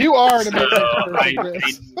human. You are an amazing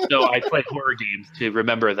person. So I play horror games to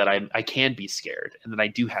remember that I can be scared and that I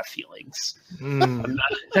do have feelings.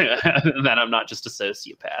 That I'm not just a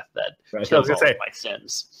sociopath that kills all of my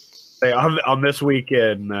sins. On this week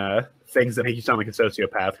in things that make you sound like a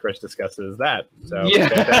sociopath, Chris discusses that. So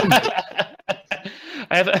yeah.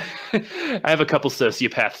 I have a couple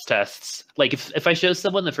sociopath tests. Like if I show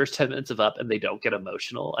someone the first 10 minutes of Up and they don't get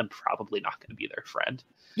emotional, I'm probably not going to be their friend.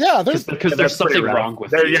 Yeah, because there's something wrong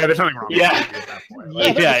with you. Yeah, there's something wrong. Yeah, with you at that point.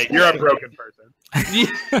 Like, you're a broken person.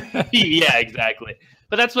 Yeah, exactly.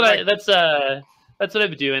 But that's what I've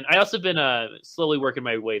been doing. I also been slowly working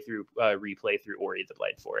my way through replay through Ori the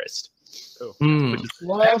Blind Forest.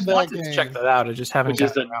 Love that game. Check that out. I just haven't. Which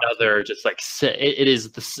is another just like it is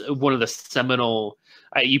one of the seminal.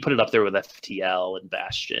 You put it up there with FTL and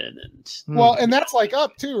Bastion and that's like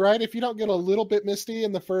Up too, right? If you don't get a little bit misty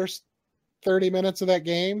in the first 30 minutes of that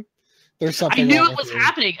game, there's something. I knew it was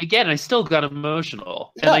happening again. I still got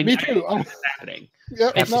emotional. Yeah, and me too. It's happening.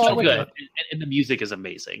 Yeah, it's so good, and the music is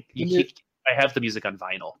amazing. I have the music on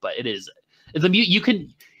vinyl, but it is you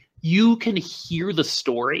can hear the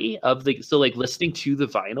story of like listening to the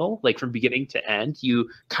vinyl, like from beginning to end, you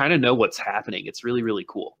kind of know what's happening. It's really, really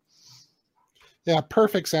cool. Yeah,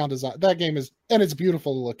 perfect sound design. That game is, and it's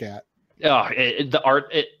beautiful to look at. Oh, the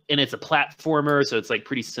art, and it's a platformer, so it's like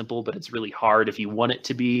pretty simple, but it's really hard if you want it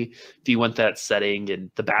to be. If you want that setting, and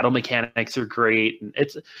the battle mechanics are great, and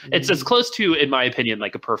it's as close to, in my opinion,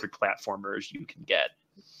 like a perfect platformer as you can get.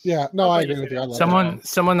 Yeah, no, I agree with you. I love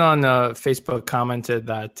someone on Facebook commented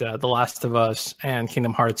that The Last of Us and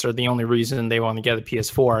Kingdom Hearts are the only reason they want to get a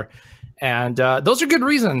PS4. And those are good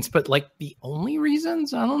reasons, but like the only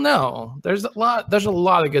reasons, I don't know. There's a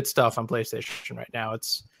lot of good stuff on PlayStation right now.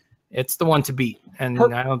 It's the one to beat, and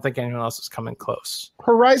I don't think anyone else is coming close.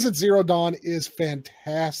 Horizon Zero Dawn is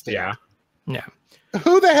fantastic. Yeah.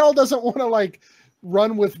 Who the hell doesn't want to like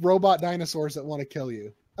run with robot dinosaurs that want to kill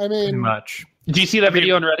you? I mean, pretty much. Did you see that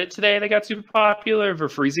video on Reddit today that got super popular of a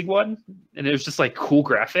freezing one? And it was just like cool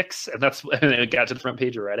graphics, and it got to the front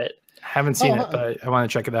page of Reddit. I haven't seen it, but I want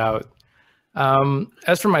to check it out.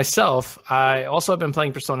 As for myself, I also have been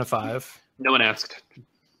playing Persona 5. No one asked.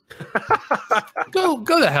 Go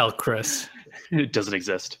to hell, Chris. It doesn't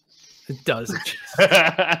exist. It does exist.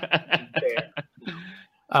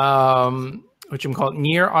 Which I'm called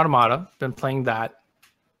Nier Automata. Been playing that,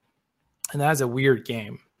 and that is a weird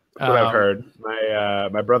game. That's what I've heard.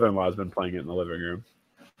 My brother-in-law has been playing it in the living room.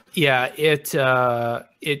 Yeah, it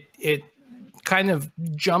kind of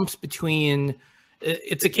jumps between.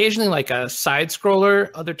 It's occasionally like a side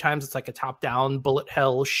scroller. Other times it's like a top-down bullet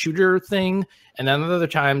hell shooter thing, and then other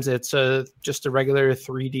times it's just a regular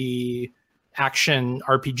 3D action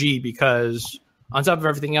RPG. Because on top of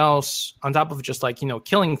everything else, on top of just like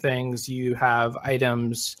killing things, you have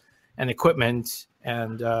items and equipment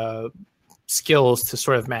and skills to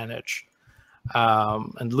sort of manage,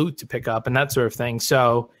 and loot to pick up and that sort of thing.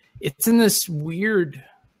 So it's in this weird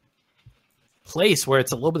place where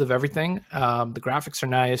it's a little bit of everything. The graphics are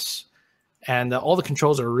nice, and all the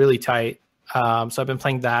controls are really tight. So I've been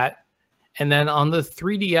playing that. And then on the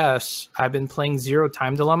 3DS, I've been playing Zero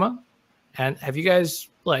Time Dilemma. And have you guys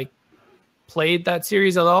like played that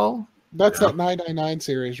series at all? That's that 999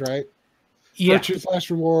 series, right? Yeah. Virtue's Last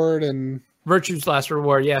Reward and Virtue's Last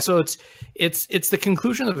Reward. Yeah. So it's the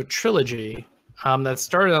conclusion of a trilogy that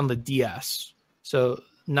started on the DS. So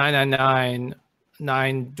 999,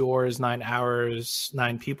 9 Doors, 9 Hours,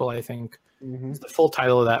 9 People, I think. Mm-hmm. It's the full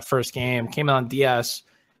title of that first game. Came out on DS.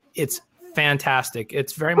 It's fantastic.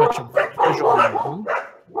 It's very much a visual novel.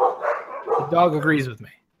 The dog agrees with me.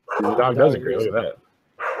 The dog does agree. Look at that.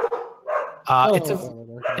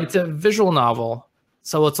 It's a visual novel,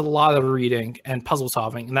 so it's a lot of reading and puzzle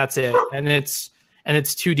solving, and that's it. And it's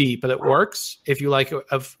 2D, but it works if you like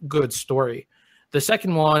a good story. The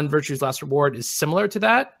second one, Virtue's Last Reward, is similar to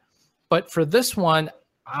that, but for this one,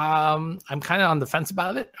 I'm kind of on the fence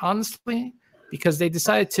about it, honestly, because they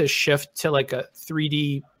decided to shift to like a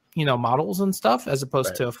 3D, models and stuff as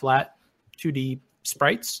opposed to flat 2D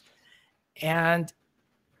sprites. And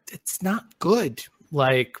it's not good.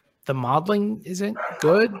 Like the modeling isn't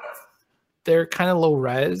good. They're kind of low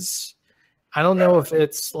res. I don't know if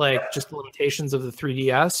it's like just the limitations of the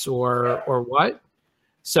 3DS or what.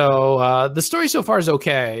 So the story so far is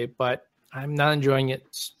okay, but I'm not enjoying it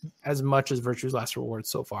as much as Virtue's Last Reward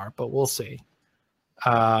so far, but we'll see.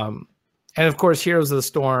 And of course, Heroes of the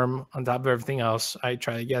Storm, on top of everything else, I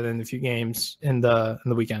try to get in a few games in the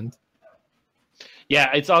weekend. Yeah,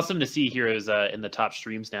 it's awesome to see Heroes in the top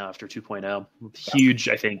streams now after 2.0. Huge,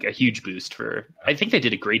 I think, a huge boost for. I think they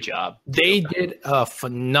did a great job. They did a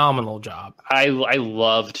phenomenal job. I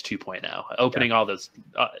loved 2.0. Opening all those.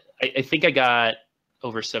 I think I got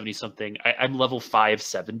over 70 something. I'm level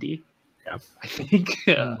 570. Yeah, I think.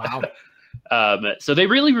 Wow. So they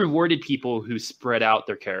really rewarded people who spread out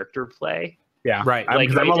their character play. Yeah, right.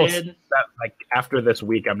 Like they did. After this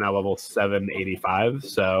week, I'm now level 785.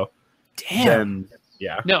 So, damn.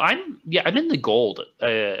 Yeah. No, I'm in the gold.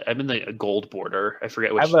 I'm in the gold border. I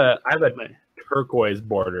forget which. I have a turquoise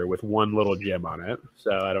border with one little gem on it.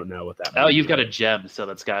 So I don't know what that means. Oh, you've got a gem, so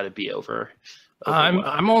that's got to be over.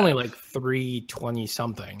 I'm only like 320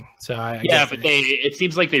 something. So but it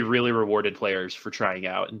seems like they really rewarded players for trying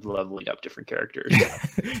out and leveling up different characters.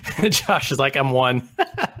 Josh is like, I'm one.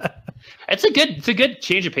 It's a good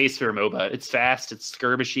change of pace for a MOBA. It's fast. It's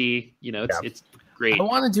skirmishy. It's great. I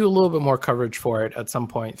want to do a little bit more coverage for it at some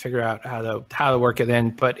point. Figure out how to work it in.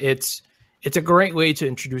 But it's a great way to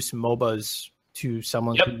introduce MOBAs to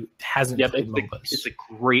someone who hasn't played MOBAs. It's a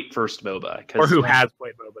great first MOBA, or who has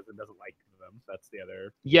played MOBAs and doesn't like them. That's the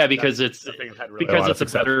other. Yeah, because it's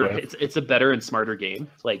a better and smarter game.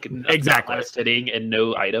 Like exactly, last hitting and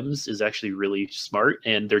no items is actually really smart,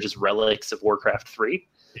 and they're just relics of Warcraft 3.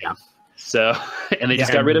 Yeah. So, and they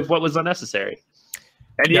just got rid of what was unnecessary.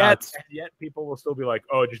 And yet people will still be like,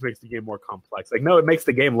 "Oh, it just makes the game more complex." Like, no, it makes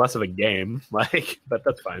the game less of a game. Like, but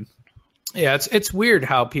that's fine. Yeah, it's weird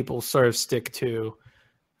how people sort of stick to.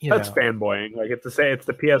 That's fanboying. Like, it's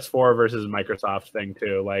the PS4 versus Microsoft thing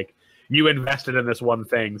too. Like, you invested in this one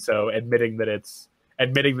thing, so admitting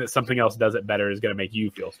that something else does it better is going to make you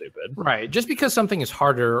feel stupid. Right. Just because something is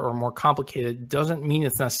harder or more complicated doesn't mean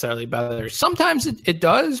it's necessarily better. Sometimes it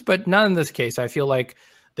does, but not in this case. I feel like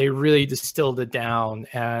they really distilled it down.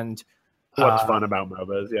 And what's fun about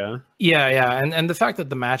MOBAs, yeah. And the fact that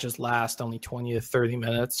the matches last only 20 to 30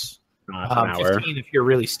 minutes, an hour. 15 if you're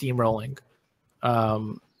really steamrolling,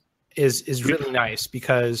 is really nice,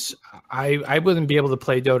 because I wouldn't be able to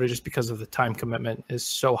play Dota just because of the time commitment is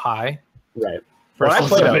so high. Right.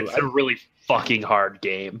 It's a really fucking hard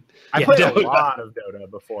game. I played a lot of Dota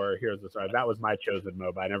before Heroes of the Storm. That was my chosen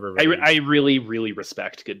MOBA. I really, really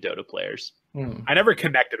respect good Dota players. I never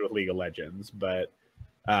connected with League of Legends, but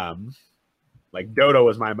like Dota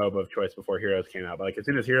was my MOBA of choice before Heroes came out. But like as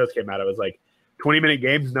soon as Heroes came out, it was like 20-minute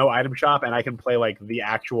games, no item shop, and I can play like the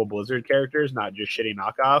actual Blizzard characters, not just shitty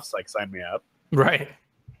knockoffs. Like, sign me up. Right.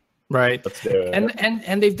 Let's do it.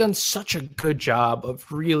 And they've done such a good job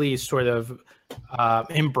of really sort of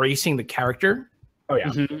embracing the character. Oh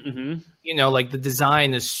yeah. Like the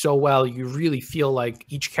design is so well, you really feel like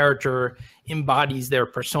each character embodies their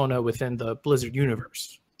persona within the Blizzard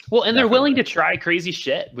universe. Well, and they're willing to try crazy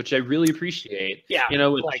shit, which I really appreciate. Yeah.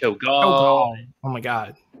 With like Shogal. Oh my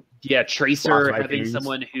god. Yeah, Tracer having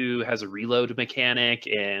someone who has a reload mechanic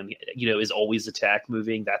and is always attack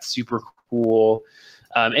moving. That's super cool.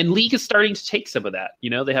 And League is starting to take some of that.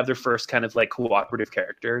 They have their first kind of like cooperative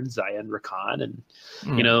character in Zayan Rakan, and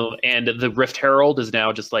and the Rift Herald is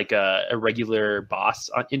now just like a regular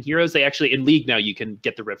boss in Heroes. They actually in League now you can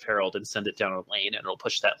get the Rift Herald and send it down a lane, and it'll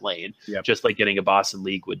push that lane, just like getting a boss in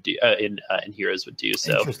League would do in Heroes would do.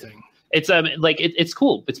 So interesting. It's it's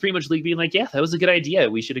cool. It's pretty much League being like, yeah, that was a good idea.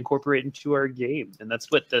 We should incorporate it into our game, and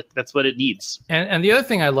that's what it needs. And the other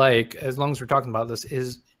thing I like, as long as we're talking about this,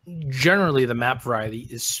 is generally the map variety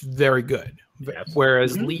is very good. Yes.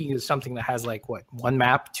 Whereas League is something that has like one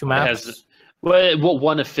map, two maps. It has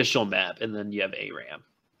one official map, and then you have ARAM.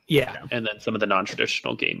 Yeah, and then some of the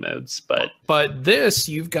non-traditional game modes. But this,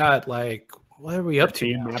 you've got like. What are we up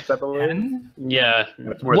to? Maps, I believe. Yeah.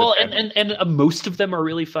 Well, and most of them are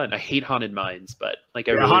really fun. I hate Haunted Mines, but like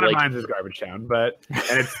I really Haunted Mines is Garbage Town, and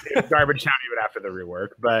it's Garbage Town even after the rework.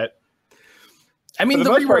 But I mean,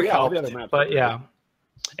 the rework helped, but yeah.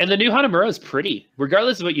 And the new Hanamura is pretty,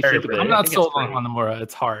 regardless of what you think of it. I'm not sold on Hanamura.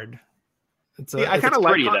 It's hard. I kind of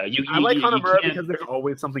like pretty though. I like Hanamura because there's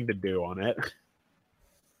always something to do on it,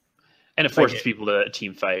 and it forces people to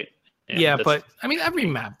team fight. Yeah, but I mean, every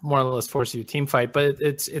map more or less forces you to team fight, but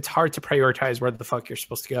it's hard to prioritize where the fuck you're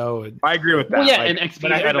supposed to go. I agree with that. Well, yeah, and XP,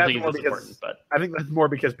 but I don't think it's important, but I think that's more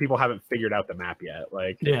because people haven't figured out the map yet.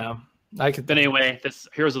 Like, yeah, I could. But anyway, this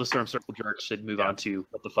Heroes of the Storm Circle Jerk should move on to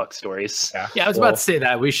what the fuck stories. Yeah, I was about to say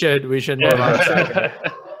that we should move on.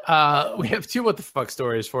 So, we have 2 what the fuck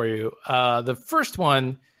stories for you. The first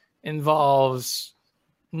one involves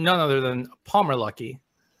none other than Palmer Luckey.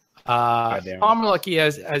 Palmer Luckey,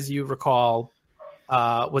 as you recall,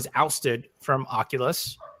 was ousted from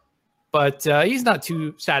Oculus, but he's not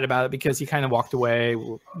too sad about it because he kind of walked away,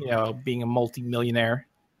 being a multi-millionaire,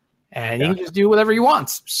 and he can just do whatever he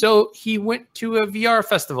wants. So he went to a VR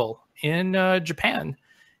festival in Japan,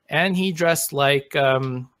 and he dressed like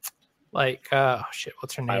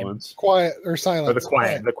what's her name? Silence. Quiet or Silence? Or the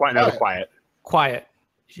Quiet. Quiet.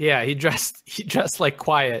 Yeah, he dressed like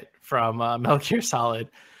Quiet from Metal Gear Solid.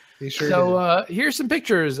 Here's some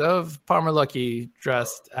pictures of Palmer Luckey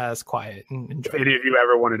dressed as Quiet. If any of you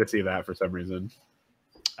ever wanted to see that for some reason,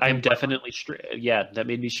 I'm definitely straight. Yeah, that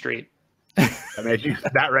made me straight. That made you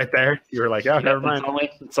that right there. You were like, oh, never mind.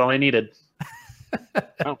 That's all I needed.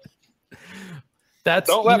 Oh.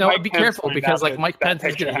 That's be careful because like Mike Pence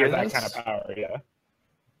is gonna hear that kind of power, yeah.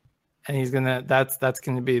 And he's gonna that's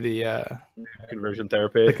gonna be the conversion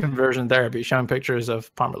therapy. The conversion therapy, showing pictures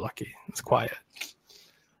of Palmer Luckey. It's Quiet.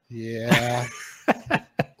 Yeah.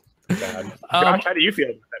 Josh, how do you feel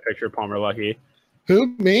about that picture of Palmer Luckey? Who,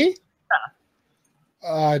 me?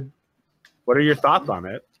 Yeah. What are your thoughts on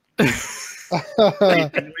it? Any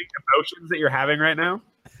emotions that you're having right now?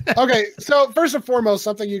 Okay, so first and foremost,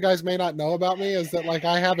 something you guys may not know about me is that like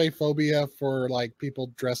I have a phobia for like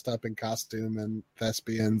people dressed up in costume and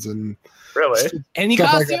thespians and really any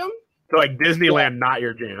costume. So like Disneyland, not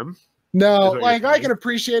your jam. No, like I can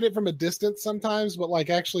appreciate it from a distance sometimes, but like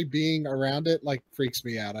actually being around it like freaks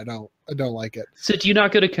me out. I don't like it. So do you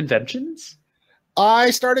not go to conventions? I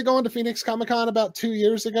started going to Phoenix Comic-Con about 2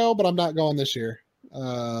 years ago, but I'm not going this year.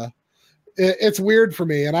 It's weird for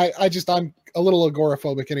me, and I'm a little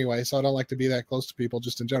agoraphobic anyway, so I don't like to be that close to people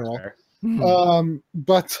just in general.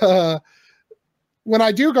 But when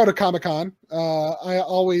I do go to Comic-Con, I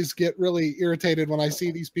always get really irritated when I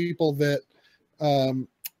see these people that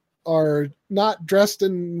are not dressed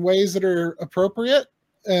in ways that are appropriate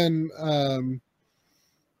and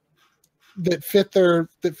that fit their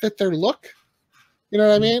look. You know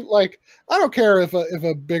what I mean? Like, I don't care if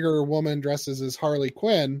a bigger woman dresses as Harley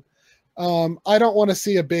Quinn. I don't want to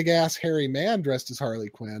see a big ass hairy man dressed as Harley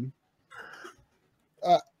Quinn.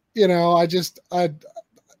 I don't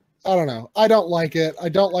know. I don't like it. I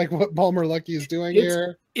don't like what Palmer Luckey is doing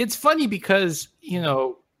here. It's funny because,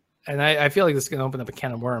 and I feel like this is going to open up a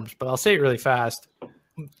can of worms, but I'll say it really fast.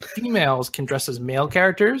 Females can dress as male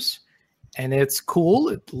characters, and it's cool.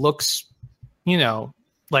 It looks,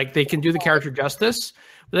 like they can do the character justice.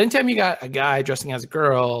 But anytime you got a guy dressing as a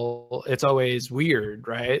girl, it's always weird,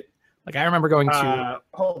 right? Like I remember going to.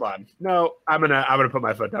 Hold on, no, I'm gonna put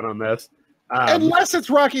my foot down on this. Unless it's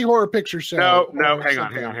Rocky Horror Picture Show. No, hang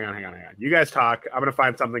on. You guys talk. I'm gonna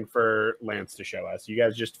find something for Lance to show us. You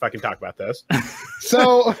guys just fucking talk about this.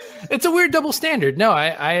 So it's a weird double standard. No,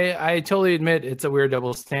 I totally admit it's a weird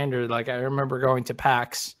double standard. Like I remember going to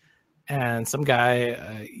PAX and some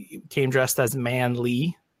guy came dressed as Man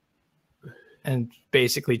Lee, and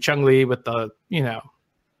basically Chung Lee with the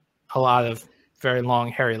a lot of very long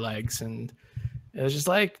hairy legs, and it was just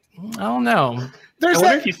like I don't know. I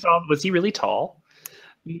wonder if you saw, was he really tall?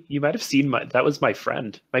 You might have seen that was my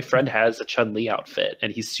friend. My friend has a Chun-Li outfit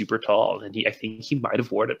and he's super tall, and I think he might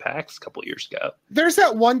have worn it at PAX a couple years ago. There's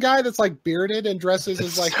that one guy that's like bearded and dresses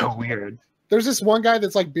as like so weird. There's this one guy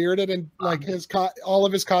that's like bearded and like all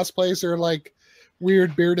of his cosplays are like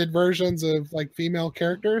weird bearded versions of like female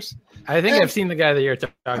characters. I think I've seen the guy that you're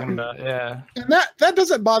talking about. Yeah. And that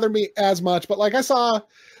doesn't bother me as much, but like I saw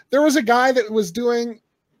there was a guy that was doing,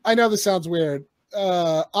 I know this sounds weird,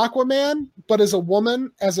 Aquaman, but as a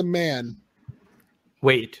woman, as a man.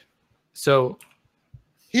 Wait, so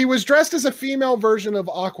he was dressed as a female version of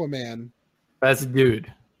Aquaman. As a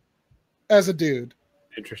dude.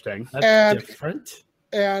 Interesting. That's different.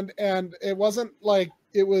 And it wasn't like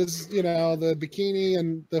it was, the bikini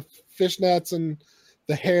and the fishnets and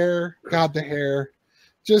the hair. God, the hair.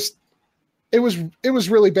 Just it was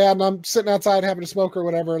really bad. And I'm sitting outside having a smoke or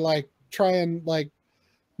whatever, like trying like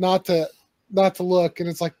not to look, and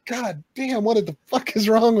it's like, God damn, what the fuck is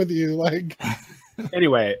wrong with you? Like,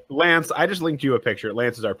 anyway, Lance, I just linked you a picture.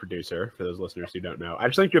 Lance is our producer, for those listeners who don't know. I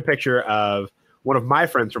just linked you a picture of one of my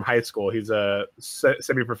friends from high school. He's a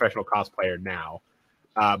semi-professional cosplayer now,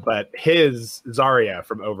 but his Zarya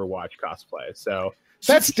from Overwatch cosplay. So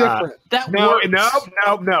That's different.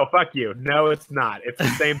 No, fuck you. No, it's not. It's the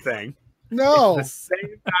same thing. No. It's the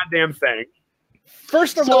same goddamn thing.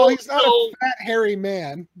 First of all, he's not a fat, hairy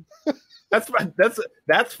man.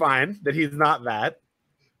 That's fine that he's not that.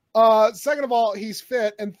 Second of all, he's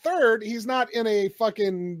fit. And third, he's not in a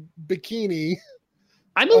fucking bikini.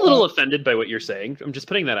 I'm a little offended by what you're saying. I'm just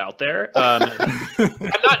putting that out there. I'm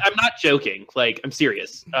not joking. Like, I'm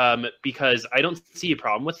serious. Because I don't see a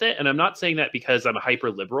problem with it. And I'm not saying that because I'm a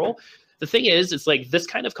hyper liberal. The thing is, it's like this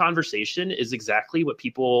kind of conversation is exactly what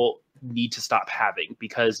people need to stop having,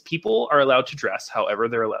 because people are allowed to dress however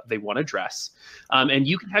they want to dress. And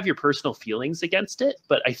you can have your personal feelings against it.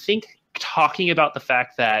 But I think talking about the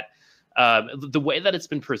fact that the way that it's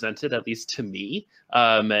been presented, at least to me,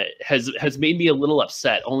 has made me a little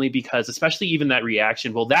upset, only because, especially even that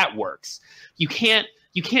reaction, well, that works. You can't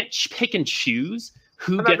pick and choose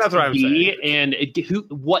who gets to be and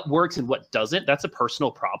what works and what doesn't. That's a personal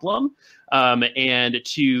problem. And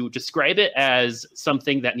to describe it as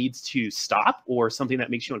something that needs to stop or something that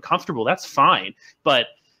makes you uncomfortable, that's fine. But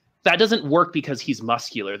that doesn't work because he's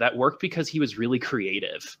muscular. That worked because he was really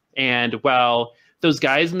creative. And while those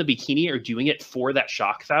guys in the bikini are doing it for that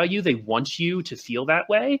shock value, they want you to feel that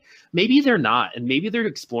way. Maybe they're not, and maybe they're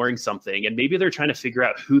exploring something, and maybe they're trying to figure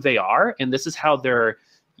out who they are, and this is how they're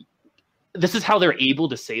able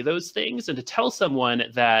to say those things. And to tell someone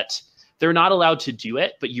that they're not allowed to do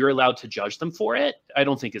it, but you're allowed to judge them for it, I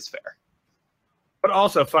don't think is fair. But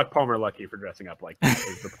also, fuck Palmer Luckey for dressing up like that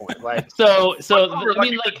is the point. Like, I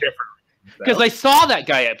mean, like, because I saw that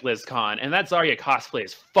guy at BlizzCon, and that Zarya cosplay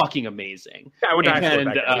is fucking amazing. Yeah, I went to high school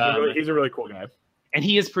with that guy. He's a really cool guy, and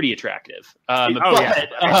he is pretty attractive. But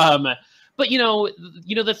you know,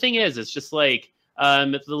 the thing is, it's just like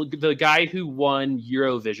the guy who won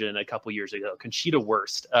Eurovision a couple years ago, Conchita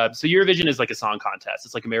Wurst. So Eurovision is like a song contest.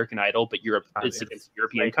 It's like American Idol, but Europe it's against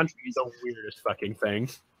European countries. The weirdest fucking thing.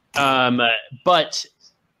 But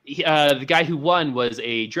the guy who won was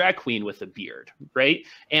a drag queen with a beard, right?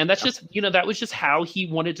 And that's just, that was just how he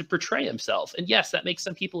wanted to portray himself. And yes, that makes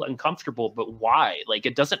some people uncomfortable, but why? Like,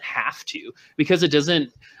 it doesn't have to, because it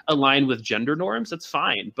doesn't align with gender norms. That's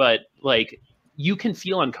fine. But like, you can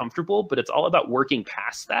feel uncomfortable, but it's all about working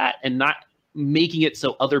past that and not making it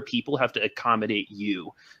so other people have to accommodate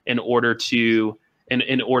you in order to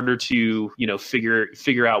figure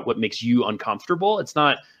out what makes you uncomfortable. It's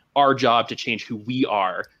not our job to change who we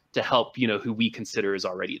are to help, who we consider is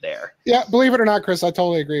already there. Yeah, believe it or not, Chris, I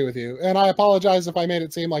totally agree with you. And I apologize if I made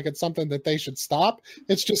it seem like it's something that they should stop.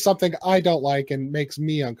 It's just something I don't like and makes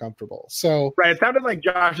me uncomfortable. So right, it sounded like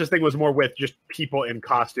Josh's thing was more with just people in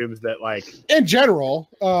costumes that, like, in general.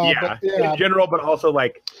 In general, but also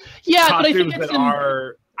like costumes that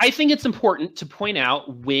are. I think it's important to point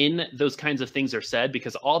out when those kinds of things are said,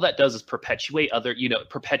 because all that does is perpetuate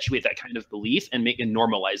that kind of belief and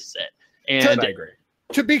normalizes it. And I agree.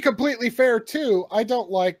 To be completely fair, too, I don't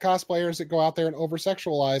like cosplayers that go out there and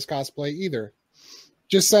over-sexualize cosplay either.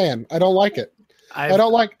 Just saying, I don't like it. I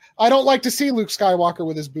don't like to see Luke Skywalker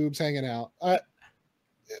with his boobs hanging out. It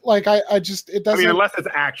doesn't. I mean, unless it's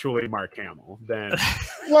actually Mark Hamill, then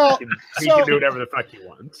he can do whatever the fuck he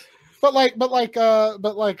wants. But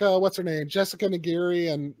what's her name? Jessica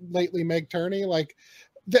Nagiri and lately Meg Turney. Like,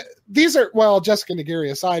 these are, well, Jessica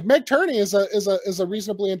Nagiri aside, Meg Turney is a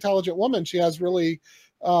reasonably intelligent woman. She has really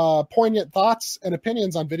poignant thoughts and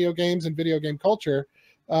opinions on video games and video game culture.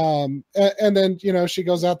 And then, she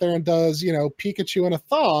goes out there and does, Pikachu in a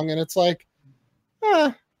thong, and it's like,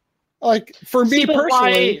 for me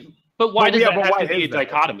personally. But why does that have to be a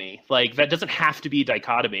dichotomy? Like, that doesn't have to be a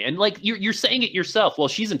dichotomy. And like, you're saying it yourself. Well,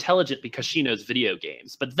 she's intelligent because she knows video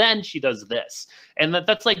games, but then she does this. And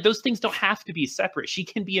that's like, those things don't have to be separate. She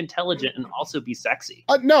can be intelligent and also be sexy.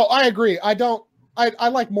 No, I agree. I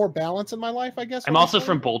like more balance in my life, I guess. I'm also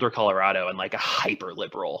from Boulder, Colorado, and like a hyper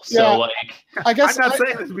liberal. So I guess I'm not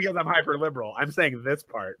saying this because I'm hyper liberal. I'm saying this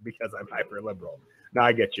part because I'm hyper liberal. No,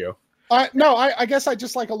 I get you. I guess I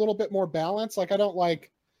just like a little bit more balance. Like, I don't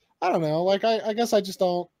know. Like, I guess I just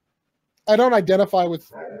don't identify with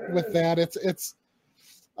that. It's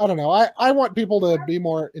I don't know. I want people to be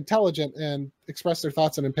more intelligent and express their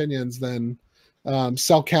thoughts and opinions than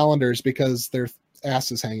sell calendars because their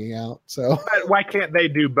ass is hanging out. So but why can't they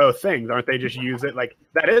do both things? Aren't they just use it? Like,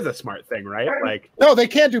 that is a smart thing, right? Like, no, they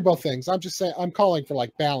can do both things. I'm just saying, I'm calling for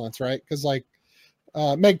like balance, right? Because like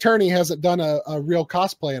Meg Turney hasn't done a real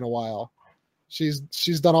cosplay in a while. She's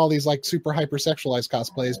done all these like super hypersexualized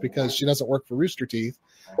cosplays because she doesn't work for Rooster Teeth.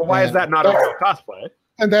 Well, why is that not a real cosplay?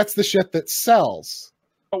 And that's the shit that sells.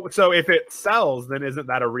 Oh, so if it sells, then isn't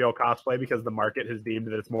that a real cosplay because the market has deemed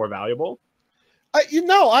that it's more valuable?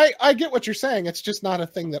 I get what you're saying. It's just not a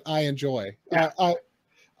thing that I enjoy. Yeah.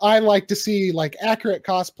 I like to see like accurate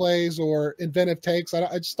cosplays or inventive takes.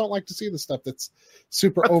 I just don't like to see the stuff that's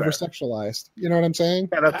super over sexualized. You know what I'm saying?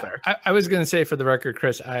 Yeah, that's fair. I was going to say, for the record,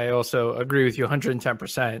 Chris, I also agree with you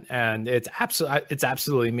 110%. And it's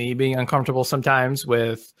absolutely me being uncomfortable sometimes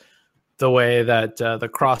with the way that the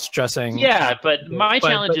cross-dressing. Yeah, but my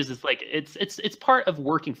challenge is like it's part of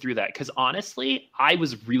working through that, because honestly, I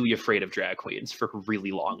was really afraid of drag queens for a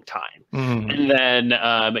really long time, and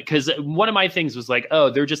then because one of my things was like,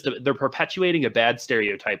 oh, they're perpetuating a bad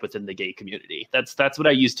stereotype within the gay community. That's what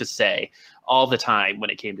I used to say all the time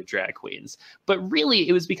when it came to drag queens. But really,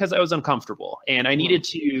 it was because I was uncomfortable, and I needed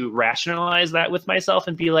to rationalize that with myself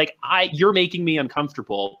and be like, you're making me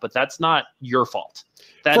uncomfortable, but that's not your fault.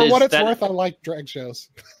 For what it's worth, I like drag shows.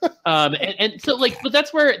 and so like, but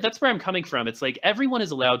that's where I'm coming from. It's like everyone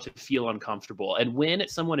is allowed to feel uncomfortable, and when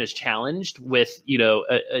someone is challenged with,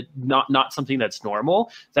 not something that's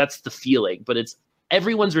normal, that's the feeling. But it's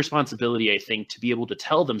everyone's responsibility, I think, to be able to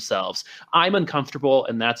tell themselves, I'm uncomfortable,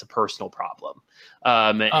 and that's a personal problem.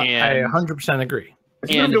 And I 100% agree.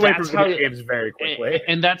 And away that's from how games very quickly,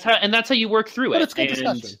 and that's how you work through it. But it's good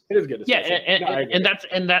discussion. It is good discussion.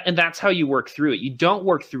 Yeah, and that's how you work through it. You don't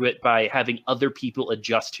work through it by having other people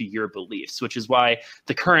adjust to your beliefs, which is why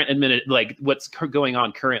the current what's going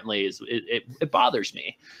on currently is it bothers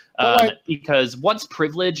me, because once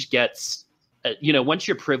privilege gets. Once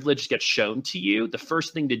your privilege gets shown to you, the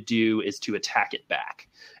first thing to do is to attack it back.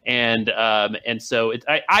 And so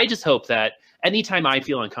I just hope that anytime I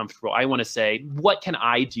feel uncomfortable, I want to say, what can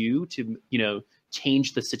I do to,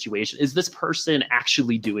 change the situation? Is this person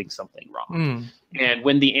actually doing something wrong? And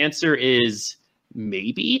when the answer is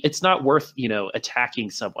maybe, it's not worth,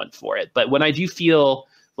 attacking someone for it. But when I do feel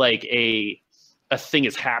like a thing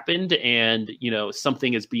has happened and,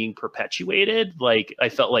 something is being perpetuated, like I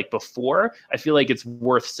felt like before, I feel like it's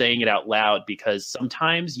worth saying it out loud, because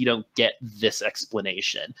sometimes you don't get this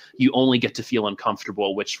explanation. You only get to feel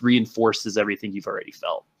uncomfortable, which reinforces everything you've already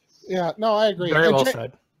felt. Yeah, no, I agree. Very well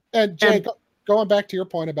said. And Jake, going back to your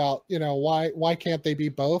point about, why can't they be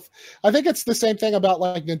both? I think it's the same thing about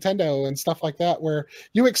like Nintendo and stuff like that, where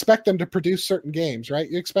you expect them to produce certain games, right?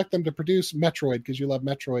 You expect them to produce Metroid because you love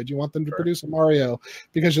Metroid. You want them to produce a Mario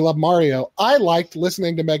because you love Mario. I liked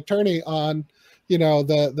listening to Meg Turney on,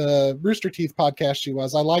 the Rooster Teeth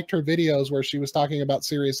podcast I liked her videos where she was talking about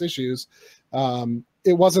serious issues.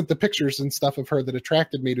 It wasn't the pictures and stuff of her that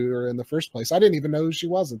attracted me to her in the first place. I didn't even know who she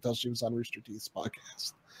was until she was on Rooster Teeth's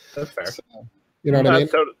podcast. That's fair. So, you know what I mean?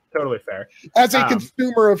 Totally fair. As a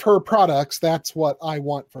consumer of her products, that's what I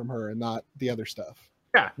want from her, and not the other stuff.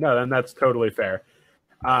 Yeah, no, then that's totally fair.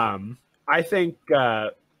 I think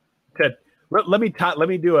let me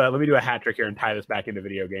do a hat trick here and tie this back into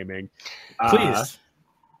video gaming, Please.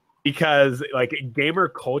 Because like gamer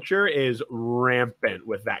culture is rampant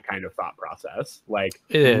with that kind of thought process. Like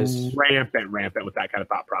it is rampant with that kind of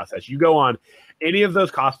thought process. You go on any of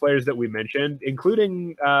those cosplayers that we mentioned,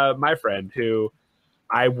 including my friend, who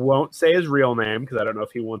I won't say his real name because I don't know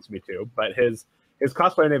if he wants me to, but his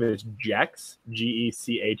cosplayer name is Jex,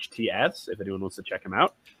 Gechts, if anyone wants to check him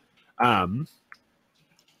out.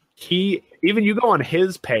 You go on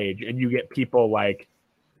his page and you get people like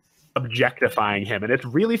objectifying him, and it's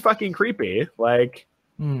really fucking creepy. Like,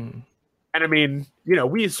 and I mean,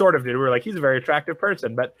 we sort of did. We were like, he's a very attractive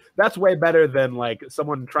person, but that's way better than like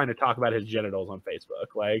someone trying to talk about his genitals on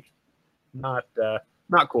Facebook. Like, not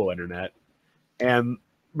cool, internet. And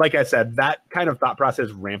like I said, that kind of thought process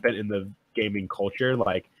is rampant in the gaming culture.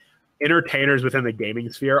 Like, entertainers within the gaming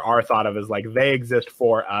sphere are thought of as like they exist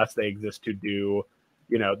for us. They exist to do,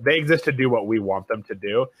 they exist to do what we want them to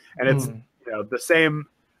do, and it's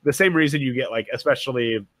the same reason you get like,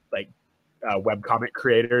 especially like webcomic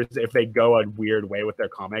creators, if they go a weird way with their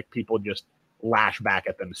comic, people just lash back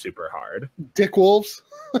at them super hard. Dick wolves.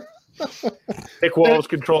 Dick wolves,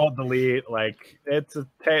 control, delete. Like it's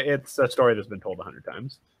a story that's been told 100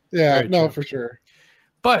 times. Yeah, Very no, true. for sure.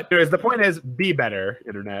 But anyways, the point is, be better,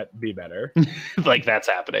 internet. Be better. Like that's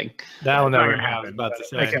happening. That will never happen. About to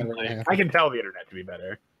say. I can tell the internet to be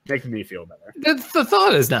better. Makes me feel better. The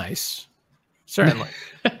thought is nice. Certainly.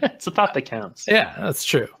 It's a thought that counts. Yeah, that's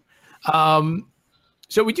true.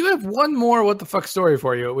 So we do have one more what the fuck story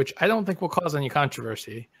for you, which I don't think will cause any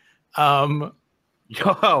controversy. Yo,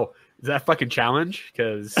 is that a fucking challenge?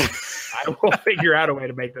 Because I will figure out a way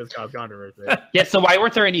to make this cause controversy. Yeah, so why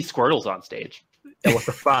weren't there any Squirtles on stage? Yeah, what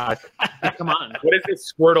the fuck? Come on. What is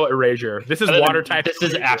this Squirtle erasure? This is water type. This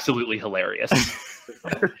is absolutely hilarious.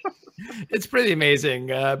 It's pretty amazing.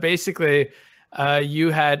 Basically,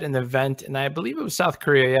 you had an event, and I believe it was South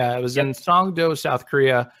Korea. Yeah, it was in Songdo, South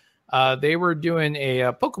Korea. They were doing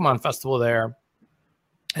a Pokemon festival there,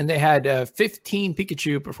 and they had 15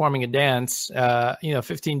 Pikachu performing a dance.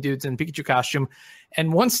 15 dudes in Pikachu costume,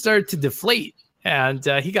 and one started to deflate, and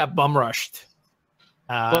he got bum rushed.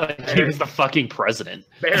 He was the fucking president.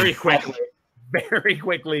 Very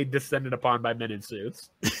quickly descended upon by men in suits.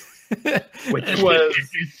 Which was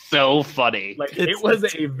so funny. Like it was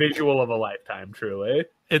a visual of a lifetime, truly.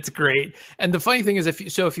 It's great. And the funny thing is,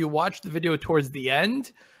 if you watch the video towards the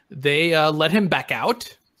end, they let him back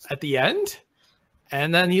out at the end,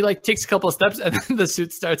 and then he like takes a couple of steps, and then the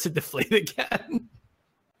suit starts to deflate again.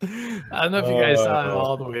 I don't know if you guys saw it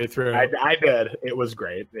all the way through. I did. It was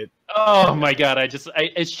great. Oh my god!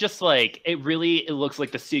 It's just like it looks like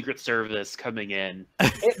the Secret Service coming in.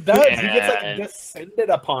 It does. He gets like descended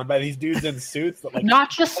upon by these dudes in suits. That, like, not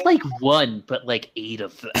just like one, but like 8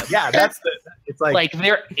 of them. Yeah, it's like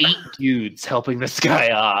there are 8 dudes helping this guy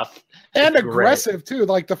off, and aggressive too.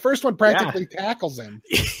 Like the first one practically tackles him.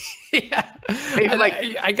 Yeah,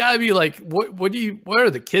 I gotta be like, what are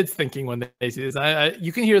the kids thinking when they see this?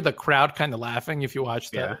 You can hear the crowd kind of laughing if you watch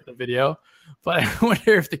the video, but I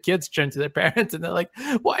wonder if the kids turn to their parents and they're like,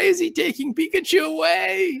 "Why is he taking Pikachu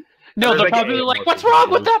away?" No, they're probably like, "What's wrong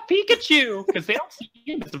with that Pikachu?" Because they don't see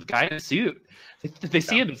him as a guy in a suit. They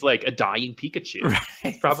see him as like a dying Pikachu.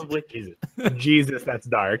 Right. Probably. Jesus, that's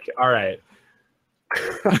dark. All right.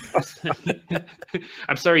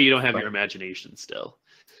 I'm sorry you don't have your imagination still.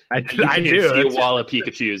 I You do. see a wall of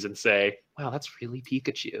Pikachus and say, "Wow, that's really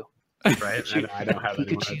Pikachu." Right? I don't have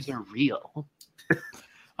Pikachus are real.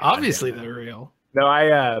 Obviously, they're real. No,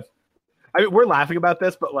 I mean, we're laughing about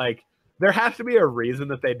this, but like, there has to be a reason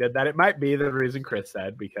that they did that. It might be the reason Chris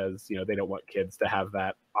said, because they don't want kids to have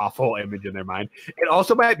that awful image in their mind. It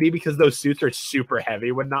also might be because those suits are super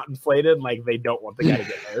heavy when not inflated, and like they don't want the guy to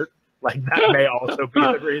get hurt. Like that may also be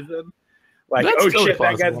the reason. Like, That's totally shit,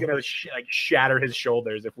 that guy's plausible. gonna shatter his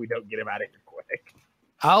shoulders if we don't get him out of here quick.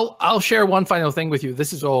 I'll share one final thing with you.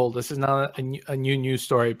 This is old. This is not a new news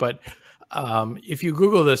story, but if you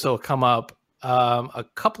Google this, it'll come up. A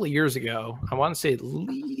couple of years ago, I want to say at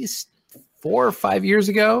least 4 or 5 years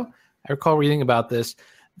ago, I recall reading about this.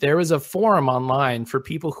 There was a forum online for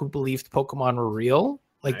people who believed Pokemon were real.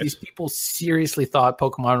 Like These people seriously thought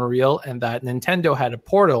Pokemon were real, and that Nintendo had a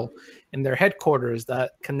portal in their headquarters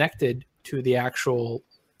that connected to the actual,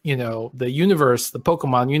 the universe, the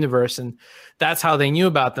Pokemon universe. And that's how they knew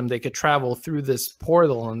about them. They could travel through this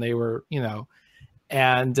portal, and they were,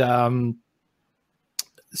 and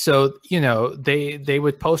so, they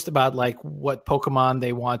would post about like what Pokemon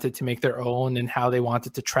they wanted to make their own and how they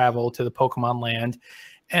wanted to travel to the Pokemon land,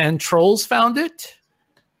 and trolls found it,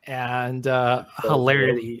 and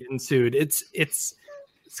hilarity ensued. It's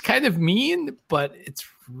kind of mean, but it's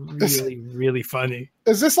really, really funny.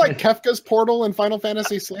 Is this like Kefka's portal in Final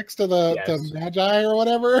Fantasy VI to the Magi or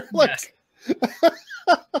whatever? Like,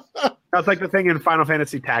 that's like the thing in Final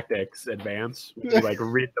Fantasy Tactics Advance. You like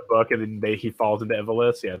read the book and then he falls into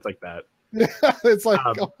Evilus. Yeah, it's like that. It's like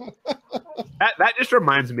that just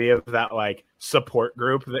reminds me of that like support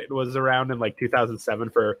group that was around in like 2007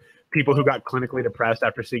 for people who got clinically depressed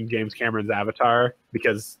after seeing James Cameron's Avatar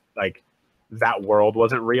because like that world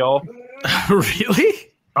wasn't real. Really?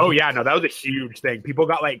 Oh yeah, no, that was a huge thing. People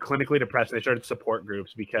got like clinically depressed and they started support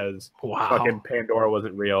groups because fucking Pandora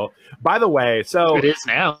wasn't real. By the way, so it is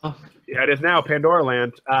now. Yeah, it is now Pandora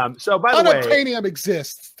Land. So by the way, unobtainium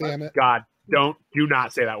exists. Damn it! God, do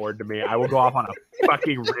not say that word to me. I will go off on a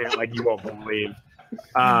fucking rant like you won't believe.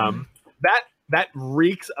 That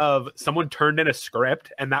reeks of someone turned in a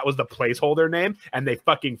script and that was the placeholder name and they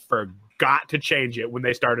fucking forgot to change it when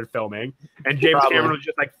they started filming. And James Cameron was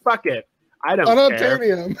just like, "Fuck it, I don't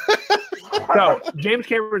care." So James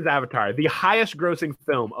Cameron's Avatar, the highest grossing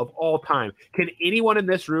film of all time. Can anyone in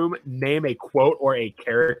this room name a quote or a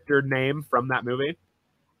character name from that movie?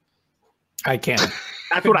 I can.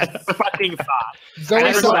 That's what I fucking thought.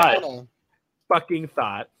 Zoe Saldana. Fucking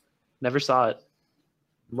thought. Never saw it.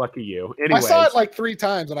 Lucky you. Anyways, I saw it like 3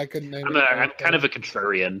 times and I couldn't name it. I'm kind of a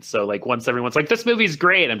contrarian, so like once everyone's like, "This movie's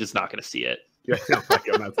great," I'm just not going to see it. Yeah, fuck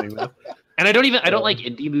you, I'm not saying that. And I don't like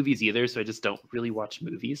indie movies either, so I just don't really watch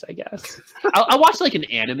movies, I guess. I'll watch like an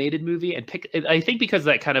animated movie and I think because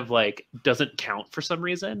that kind of like doesn't count for some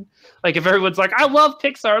reason. Like if everyone's like, "I love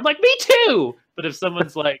Pixar," I'm like, "Me too." But if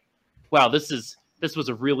someone's like, "Wow, this was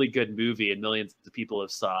a really good movie and millions of people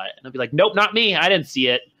have saw it," and I'll be like, "Nope, not me. I didn't see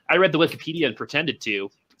it. I read the Wikipedia and pretended to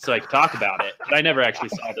so I could talk about it, but I never actually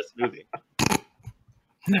saw this movie."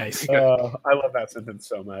 Nice. I love that sentence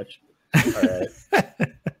so much. All right.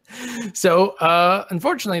 So,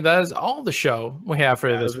 unfortunately, that is all the show we have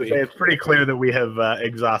for this week. It's pretty clear that we have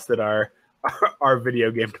exhausted our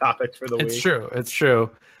video game topics for the week. It's true.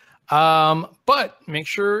 But make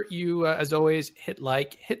sure you, as always, hit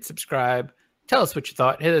like, hit subscribe, tell us what you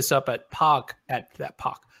thought. Hit us up at Pack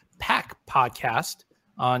Podcast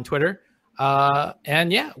on Twitter.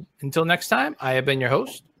 And yeah, until next time, I have been your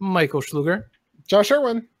host, Michael Schluger, Josh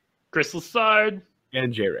Irwin, Chris Lassard,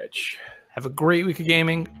 and Jay Rich. Have a great week of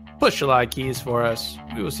gaming. Push a lot of keys for us.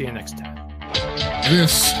 We will see you next time.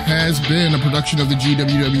 This has been a production of the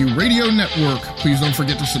GWW Radio Network. Please don't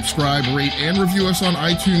forget to subscribe, rate, and review us on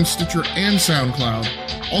iTunes, Stitcher, and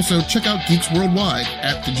SoundCloud. Also, check out Geeks Worldwide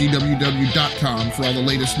at thegww.com for all the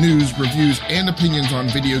latest news, reviews, and opinions on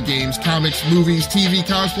video games, comics, movies, TV,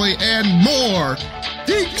 cosplay, and more.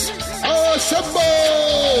 Geeks, assemble!